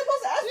are we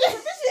supposed to ask for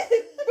permission?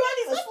 Do I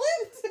need a slip?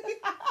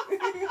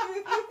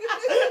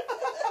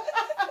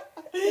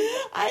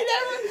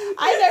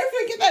 I never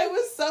forget that. It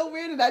was so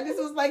weird, and I just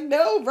was like,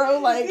 no, bro,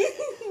 like,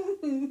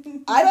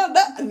 I don't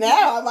know.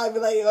 Now I might be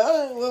like,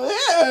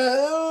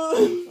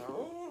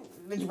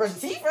 did you brush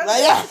your teeth? Right?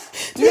 Like, yeah.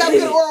 Do you have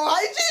good oral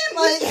hygiene?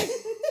 Like,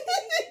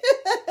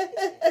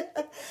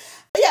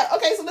 yeah.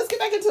 Okay, so let's get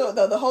back into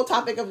the whole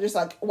topic of just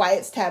like why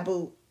it's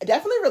taboo.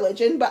 Definitely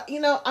religion, but you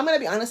know, I'm gonna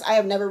be honest. I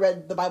have never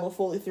read the Bible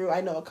fully through.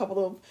 I can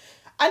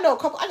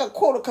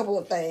quote a couple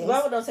of things. The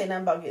Bible don't say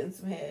nothing about getting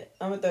some head.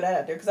 I'm gonna throw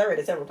that out there because I read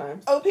it several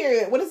times. Oh,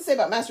 period. What does it say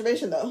about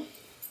masturbation though?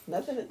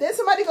 Nothing. Did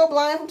somebody go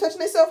blind from touching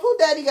themselves? Who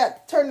daddy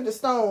got turned into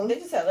stone? They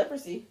just had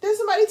leprosy. Did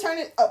somebody turn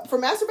it up for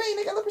masturbating?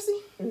 They got leprosy?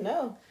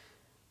 No.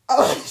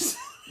 Oh.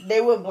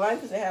 They went blind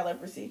because they had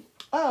leprosy.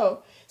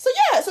 Oh. So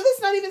yeah, so that's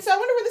not even, so I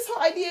wonder where this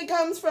whole idea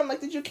comes from,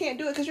 like that you can't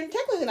do it because you're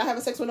technically not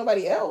having sex with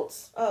nobody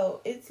else.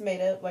 Oh, it's made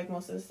up like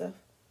most of the stuff.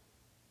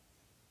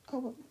 Oh,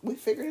 well, we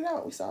figured it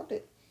out. We solved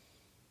it.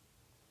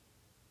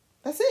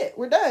 That's it.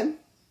 We're done.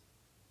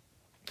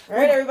 All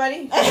right,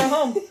 everybody. Go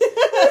home.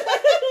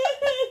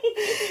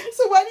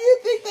 So why do you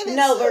think that it's...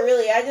 No, but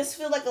really, I just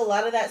feel like a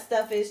lot of that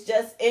stuff is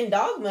just in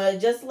dogma,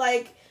 just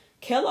like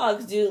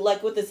Kellogg's do,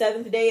 like with the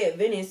Seventh-day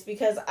Adventists,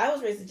 because I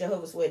was raised a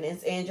Jehovah's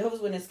Witness, and Jehovah's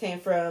Witness came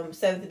from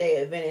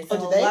Seventh-day Adventists.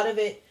 And a lot of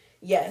it,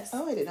 yes.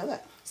 Oh, I didn't know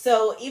that.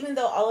 So even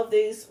though all of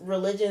these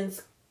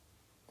religions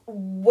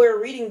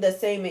were reading the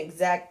same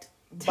exact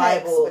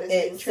Bible but it's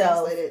being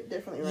itself, translated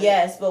differently, right?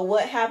 yes, but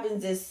what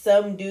happens is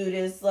some dude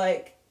is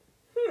like,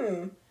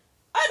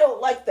 I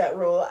don't like that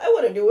rule. I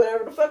want to do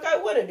whatever the fuck I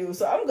want to do,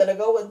 so I'm going to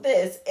go with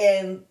this.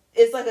 And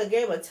it's like a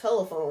game of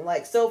telephone.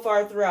 Like, so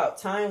far throughout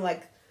time,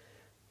 like,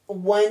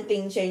 one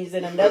thing changes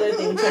and another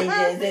thing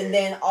changes, and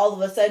then all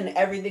of a sudden,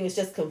 everything is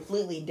just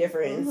completely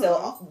different. Mm-hmm.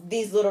 So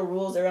these little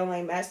rules around,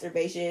 like,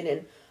 masturbation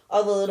and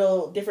all the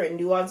little different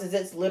nuances,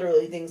 it's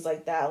literally things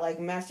like that, like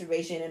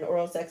masturbation and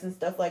oral sex and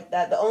stuff like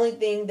that. The only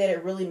thing that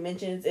it really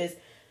mentions is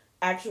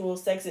actual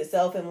sex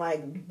itself and,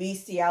 like,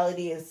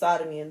 bestiality and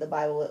sodomy in the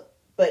Bible,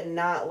 but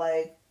not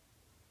like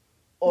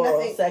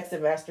oral sex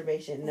and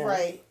masturbation. No.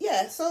 Right.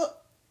 Yeah. So,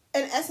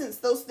 in essence,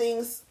 those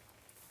things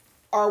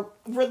are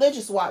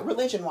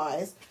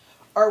religion-wise,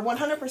 are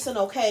 100%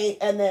 okay,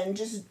 and then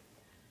just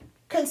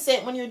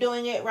consent when you're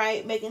doing it,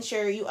 right? Making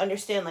sure you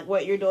understand like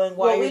what you're doing,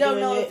 why you're doing it. Well, we don't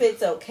know if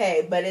it's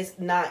okay, but it's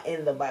not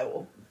in the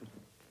Bible.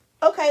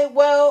 Okay.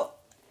 Well,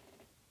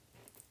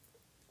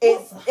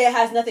 it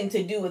has nothing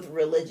to do with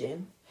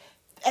religion.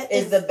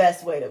 is the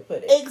best way to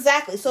put it.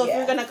 Exactly. So if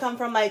you're going to come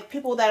from, like,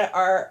 people that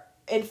are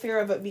in fear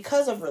of it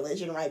because of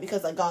religion, right?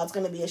 Because, like, God's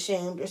going to be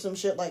ashamed or some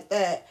shit like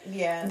that.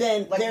 Yeah.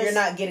 Then like, you're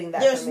not getting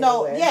that there's from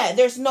no anywhere. Yeah,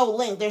 there's no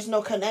link. There's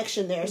no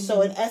connection there. Mm-hmm.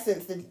 So, in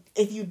essence,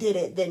 if you did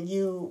it, then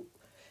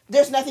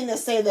there's nothing to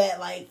say that,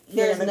 like,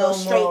 you're going to go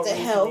straight to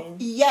hell.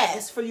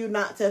 Yes, for you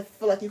not to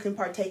feel like you can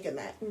partake in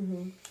that.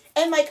 Mm-hmm.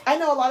 And, like, I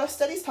know a lot of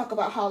studies talk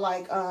about how,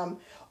 like,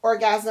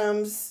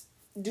 orgasms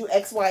do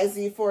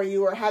XYZ for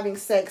you, or having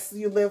sex,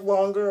 you live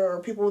longer, or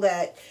people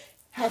that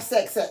have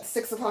sex at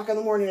 6 o'clock in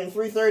the morning and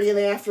 3:30 in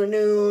the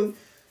afternoon.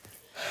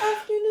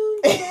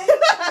 Do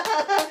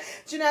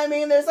you know what I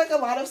mean? There's, like, a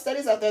lot of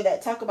studies out there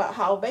that talk about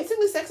how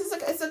basically sex is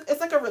like,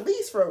 it's like a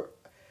release for,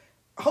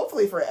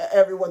 hopefully for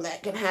everyone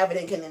that can have it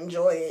and can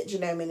enjoy it. Do you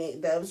know what I mean?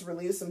 It does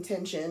relieve some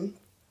tension.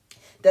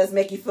 Does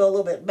make you feel a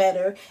little bit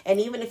better. And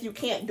even if you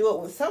can't do it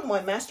with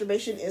someone,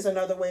 masturbation is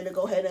another way to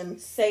go ahead and...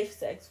 Safe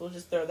sex. We'll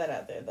just throw that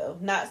out there, though.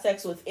 Not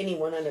sex with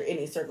anyone under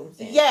any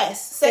circumstance.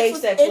 Yes. Safe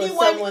sex with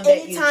someone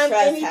that you trust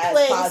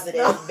has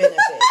positive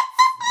benefits.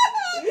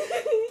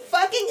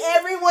 Fucking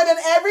everyone and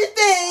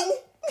everything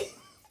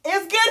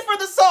is good for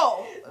the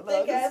soul.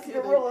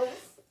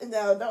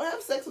 No, don't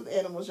have sex with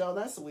animals, y'all.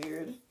 That's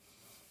weird.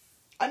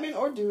 I mean,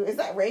 or is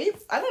that rape?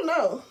 I don't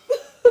know.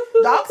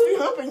 Dogs be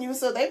humping you,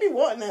 so they be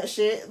wanting that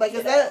shit. Like,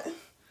 is that...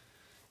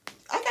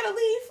 I gotta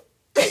leave.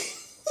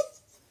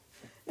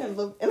 in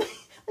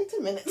like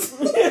 10 minutes.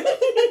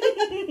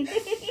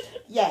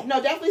 Yeah,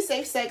 no, definitely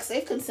safe sex,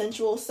 safe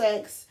consensual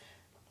sex.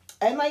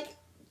 And, like,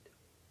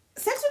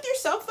 sex with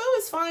yourself, though,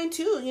 is fine,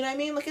 too. You know what I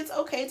mean? Like, it's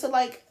okay to,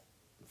 like,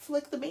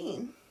 flick the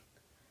bean.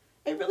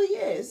 It really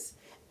is.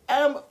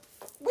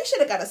 We should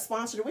have got a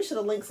sponsor. We should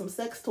have linked some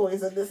sex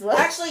toys in this one.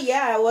 Actually,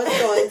 yeah, I was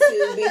going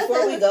to.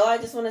 Before we go, I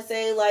just want to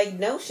say, like,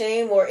 no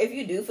shame, or if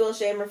you do feel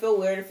shame or feel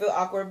weird or feel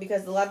awkward,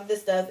 because a lot of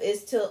this stuff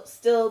is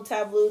still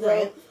taboo, though.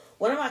 Right.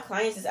 One of my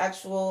clients is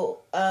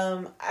actual,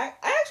 I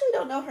actually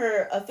don't know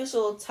her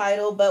official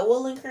title, but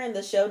we'll link her in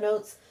the show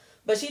notes.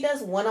 But she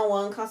does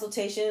one-on-one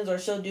consultations, or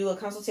she'll do a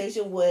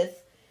consultation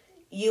with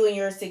you and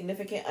your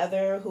significant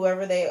other,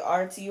 whoever they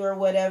are to you or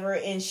whatever,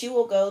 and she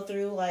will go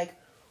through, like,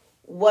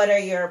 what are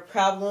your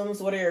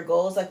problems? What are your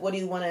goals? Like, what do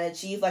you want to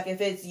achieve? Like, if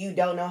it's you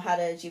don't know how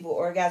to achieve an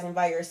orgasm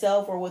by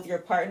yourself or with your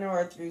partner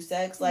or through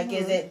sex, like,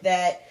 is it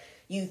that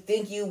you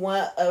think you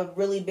want a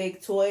really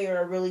big toy or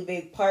a really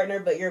big partner,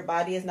 but your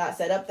body is not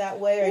set up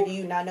that way? Or do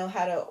you not know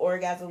how to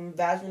orgasm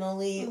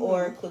vaginally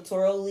or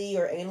clitorally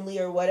or anally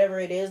or whatever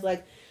it is?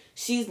 Like,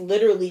 she's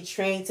literally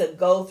trained to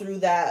go through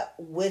that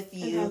with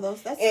you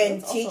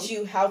and teach awesome.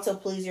 You how to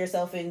please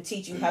yourself and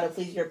teach you how to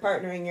please your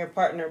partner and your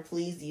partner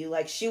please you.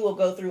 Like, she will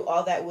go through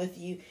all that with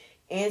you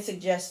and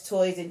suggest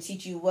toys and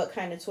teach you what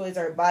kind of toys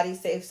are body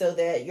safe so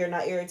that you're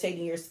not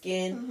irritating your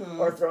skin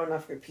or throwing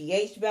off your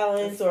pH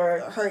balance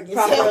or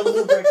proper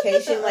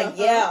lubrication. Like,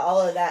 yeah,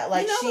 all of that.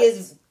 Like, she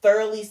is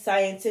thoroughly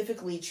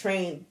scientifically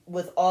trained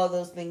with all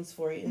those things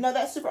for you. No,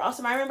 that's super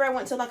awesome. I remember I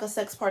went to, like, a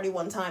sex party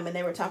one time and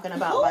they were talking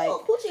about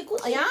coochie.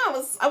 Yeah,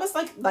 I was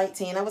like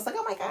 19. I was like,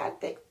 oh my god,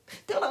 big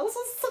dildos, this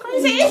is so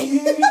crazy.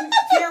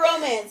 Pure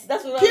romance.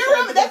 That's what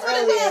That's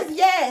what it was.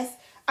 Yes.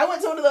 I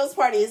went to one of those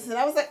parties and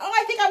I was like, oh,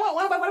 I think I want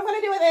one, but what am I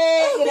gonna do with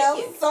it? You know,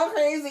 it's so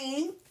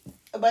crazy.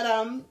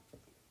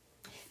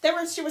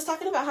 But she was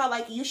talking about how,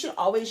 like, you should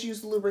always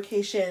use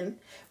lubrication,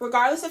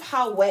 regardless of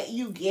how wet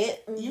you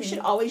get. You should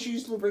always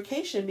use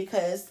lubrication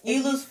because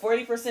you lose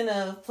 40%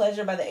 of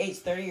pleasure by the age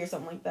 30 or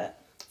something like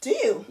that. Do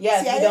you?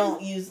 Yeah, if you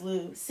don't use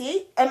lube.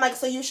 See, and, like,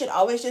 so you should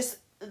always just.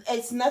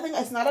 It's nothing.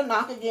 It's not a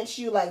knock against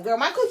you. Like, girl,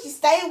 my coochie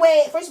stay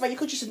wet. First of all, your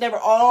coochie should never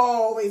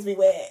always be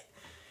wet.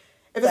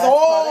 If it's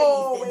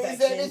always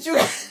that you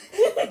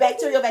got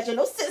bacterial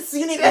vaginosis,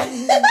 you need to.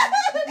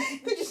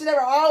 Coochie should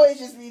never always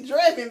just be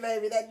dripping,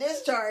 baby. That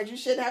discharge, you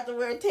shouldn't have to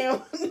wear a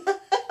tampon,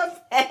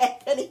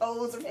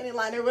 pantyhose or panty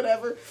liner or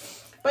whatever.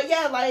 But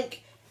yeah,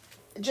 like,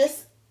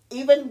 just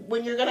even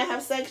when you're gonna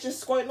have sex, just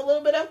squirting a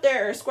little bit up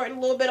there, or squirting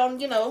a little bit on,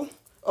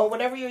 or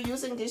whatever you're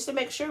using, just to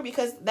make sure,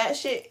 because that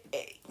shit.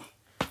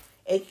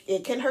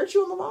 It can hurt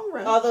you in the long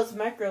run. All those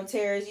micro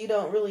tears, you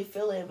don't really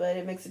feel it, but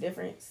it makes a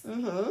difference.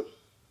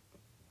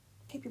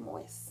 Keep you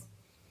moist.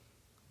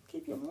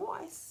 Keep you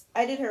moist.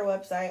 I did her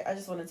website. I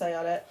just want to tell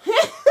y'all that.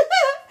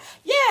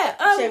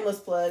 Yeah. Shameless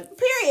plug.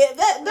 Period.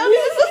 Don't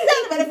even feel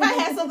bad, but if I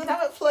had something,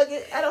 I would plug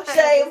it. I don't have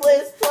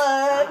shameless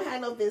plug. I don't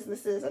have no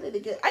businesses. I need to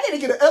get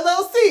an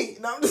LLC.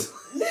 No, I'm just.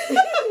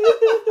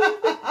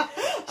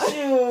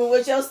 Shoot,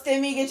 with your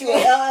stimmy, get you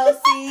an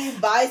LLC,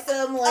 buy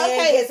some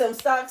land, get some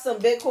stocks, some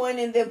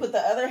Bitcoin, and then put the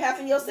other half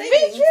in your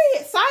savings.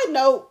 Side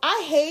note,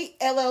 I hate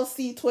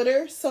LLC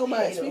Twitter so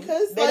much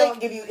because they don't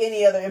give you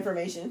any other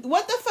information.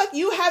 What the fuck?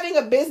 You having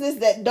a business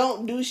that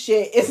don't do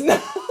shit is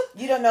not.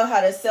 You don't know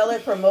how to sell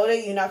it, promote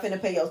it. You're not going to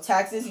pay your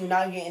taxes. You're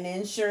not getting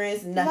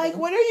insurance. Nothing. Like,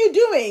 what are you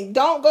doing?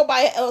 Don't go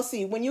buy an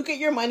LLC. When you get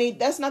your money,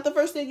 that's not the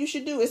first thing you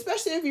should do,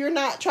 especially if you're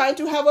not trying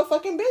to have a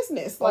fucking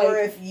business. Like, or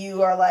if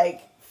you are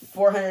like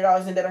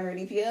 $400 in debt on your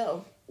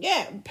DPL.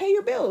 Yeah, pay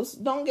your bills.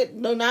 Not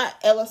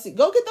LLC.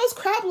 Go get those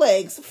crab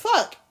legs.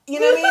 Fuck. You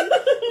know what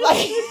I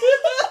mean?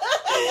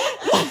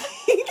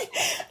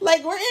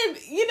 Like we're in,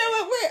 you know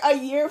what? We're a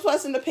year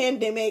plus in the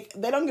pandemic.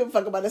 They don't give a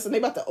fuck about us, and they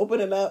about to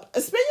open it up.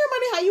 Spend your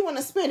money how you want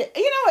to spend it.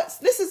 You know what?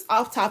 This is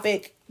off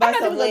topic. Buy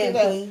some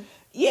land.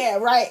 Yeah,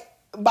 right.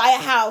 Buy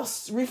a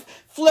house,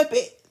 flip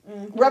it,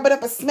 rub it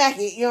up and smack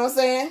it. You know what I'm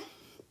saying?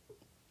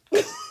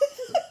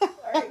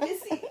 All right,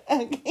 Missy.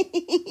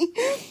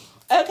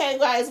 Okay,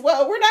 guys.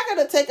 Well, we're not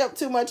going to take up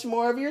too much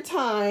more of your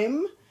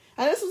time.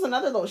 And this was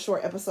another little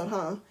short episode,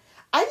 huh?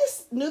 I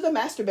just knew the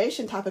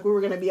masturbation topic. We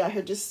were going to be out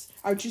here just,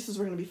 our juices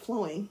were going to be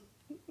flowing.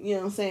 You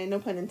know what I'm saying? No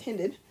pun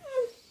intended.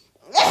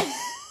 We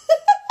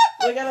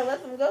got to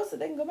let them go so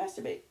they can go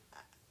masturbate.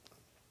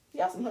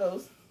 Y'all some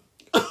hoes.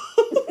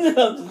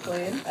 No, I'm just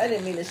playing. I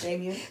didn't mean to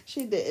shame you.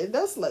 She did.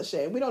 That's slut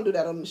shame. We don't do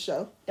that on the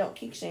show. Don't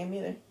kink shame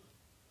either.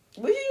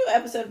 We should do an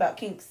episode about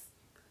kinks.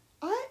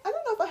 I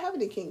don't know if I have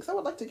any kinks. I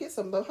would like to get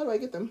some, though. How do I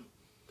get them?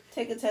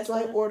 Take a test. Do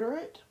I order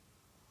it?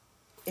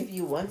 If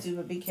you want to,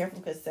 but be careful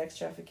because sex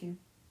trafficking.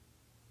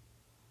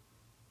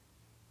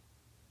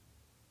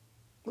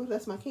 Oh,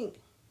 that's my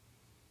kink.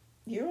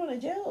 You're on a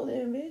jail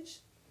then, bitch.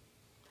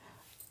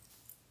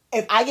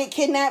 If I get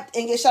kidnapped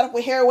and get shot up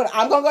with heroin,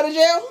 I'm going to go to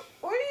jail?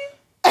 Or you?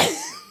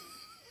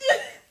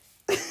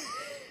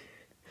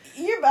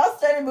 Your mouth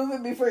started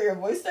moving before your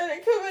voice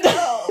started coming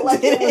out.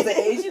 Like it was an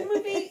Asian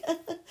movie.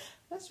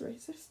 That's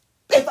racist.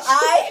 If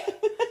I?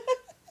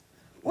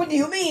 What do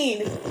you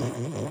mean?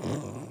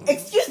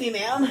 Excuse me,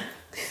 ma'am.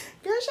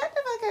 Girl, shut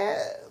the fuck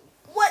up.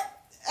 What?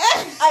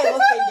 I will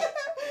say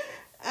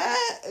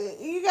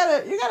you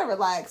gotta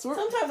relax.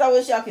 Sometimes I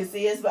wish y'all could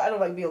see us, but I don't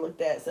like being looked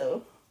at,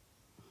 so.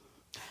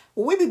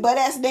 Well, we be butt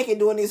ass naked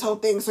doing these whole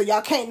things, so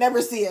y'all can't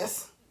never see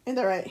us. Ain't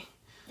that right?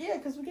 Yeah,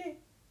 because we're gay.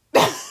 I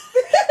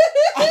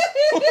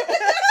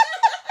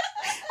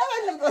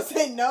thought you was gonna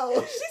say no. She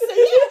said,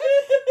 yeah,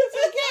 it's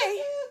okay.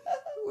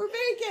 We're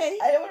very gay.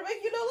 I didn't want to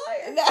make you no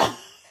liar. No,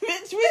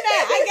 bitch, we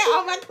not. I got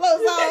all my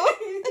clothes on.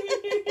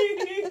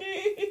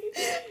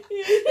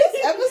 This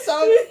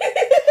episode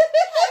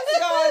has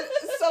gone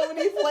so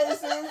many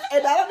places,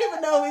 and I don't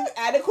even know if we've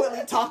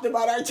adequately talked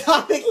about our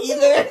topic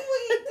either.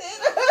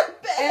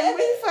 And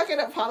we fucking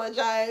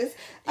apologize.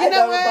 I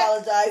don't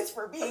apologize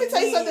for being Let me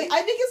tell you something.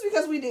 I think it's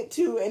because we did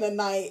 2 in a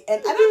night.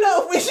 And I don't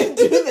know if we should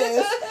do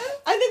this.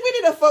 I think we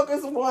need to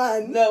focus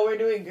one. No, we're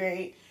doing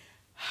great.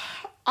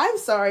 I'm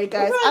sorry,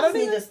 guys. I don't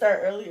need to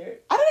start earlier.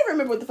 I don't even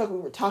remember what the fuck we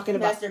were talking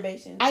about.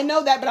 Masturbation. I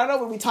know that, but I don't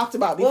know what we talked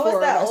about before. What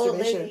was that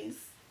masturbation. old ladies?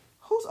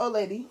 Who's old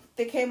lady?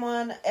 That came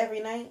on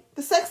every night.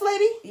 The sex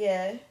lady?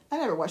 Yeah. I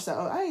never watched that.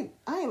 I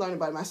ain't learned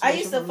about masturbation. I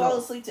used to fall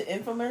asleep to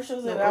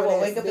infomercials, and I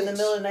would wake up in the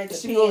middle of the night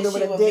to pee, and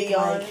she would be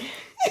on.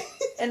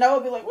 And I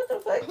would be like, what the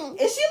fuck?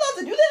 Is she allowed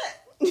to do that?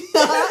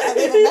 I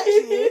didn't know she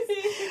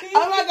is.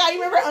 Oh my god,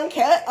 you remember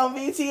Uncut on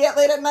BT at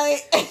late at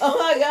night? Oh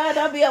my god,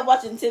 I'll be out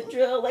watching Tip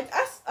Drill. Like,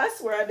 I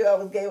swear I knew I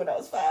was gay when I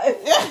was 5.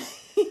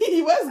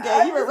 He was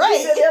gay, you were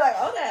right. They're like,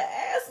 oh, that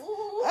ass.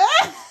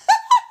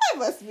 It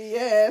must be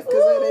yes,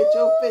 because it ain't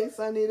your face.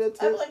 I need a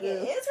tip. I'm like,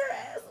 it is her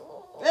ass.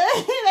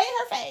 It ain't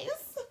her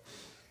face.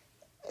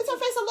 It's her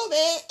face a little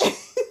bit.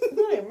 I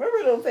don't even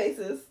remember those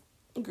faces.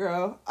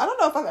 Girl, I don't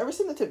know if I've ever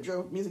seen the Tip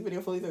Drill music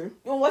video fully through.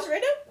 You want to watch it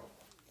right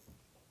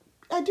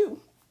now? I do.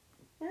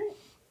 All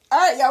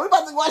right, y'all, we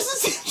about to watch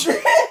this Tip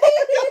Drill.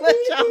 Let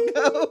y'all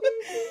go.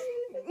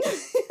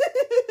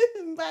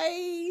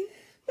 Bye.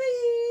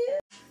 Bye.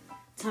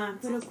 Time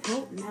for the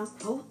quote. Now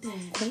quote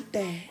that. Quote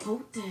that.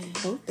 Quote that.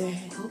 Quote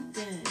that. Quote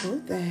that.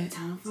 Quote that.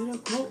 Time for the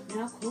quote.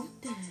 Now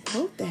quote that.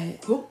 Quote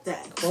that. Quote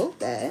that. Quote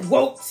that.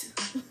 Quote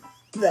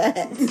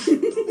that.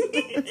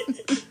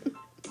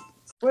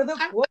 For the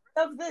quote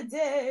of the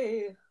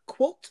day.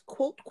 Quote,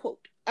 quote,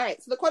 quote. All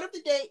right, so the quote of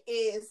the day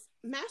is,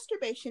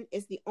 masturbation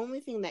is the only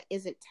thing that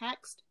isn't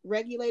taxed,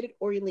 regulated,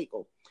 or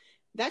illegal.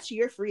 That's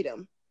your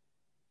freedom.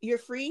 You're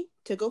free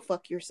to go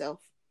fuck yourself.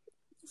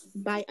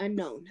 By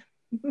unknown.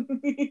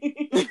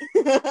 It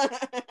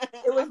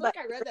was like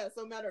I read that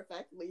so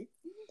matter-of-factly.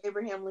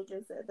 Abraham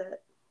Lincoln said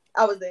that.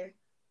 I was there.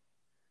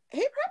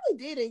 He probably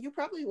did, and you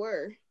probably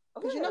were.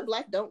 Because you know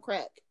black don't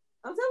crack.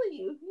 I'm telling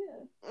you,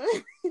 yeah.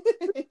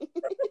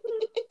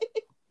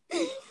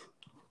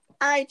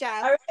 All right, y'all.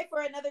 All right,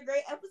 for another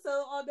great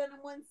episode, all done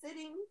in one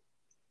sitting.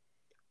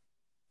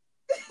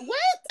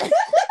 What? I was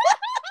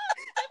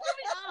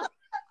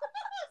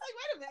like,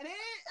 wait a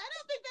minute. I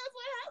don't think that's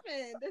what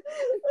happened.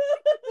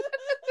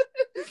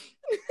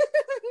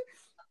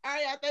 All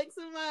right, y'all. Thanks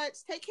so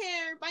much. Take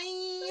care.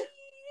 Bye.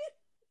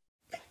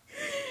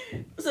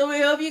 So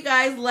we hope you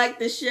guys liked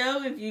the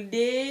show. If you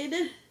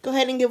did, go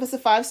ahead and give us a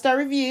 5-star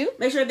review.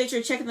 Make sure that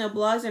you're checking the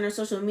blogs and our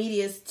social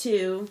medias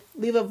too.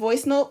 Leave a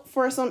voice note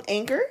for us on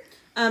Anchor.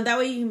 That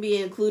way you can be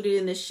included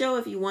in the show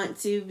if you want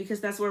to, because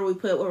that's where we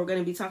put what we're going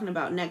to be talking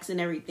about next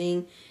and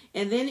everything.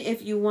 And then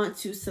if you want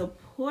to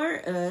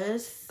support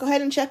us, go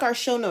ahead and check our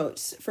show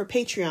notes for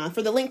Patreon,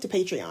 for the link to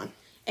Patreon.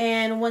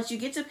 And once you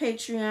get to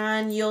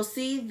Patreon, you'll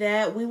see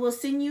that we will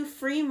send you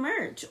free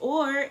merch.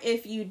 Or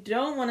if you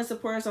don't want to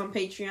support us on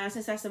Patreon,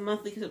 since that's a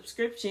monthly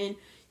subscription,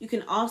 you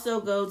can also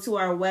go to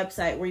our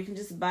website where you can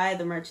just buy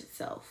the merch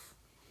itself.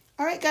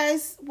 All right,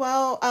 guys.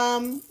 Well,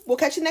 we'll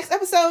catch you next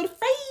episode.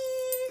 Bye.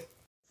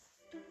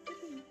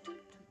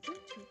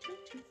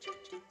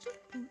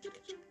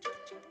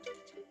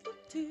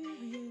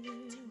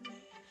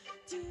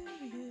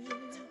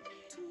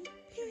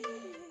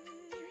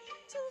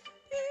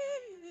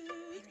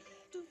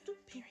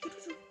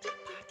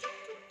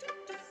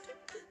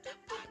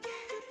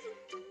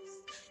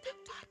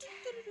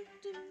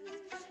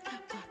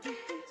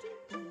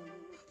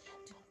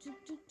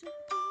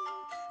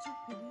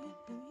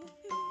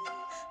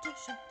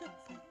 Shut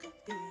the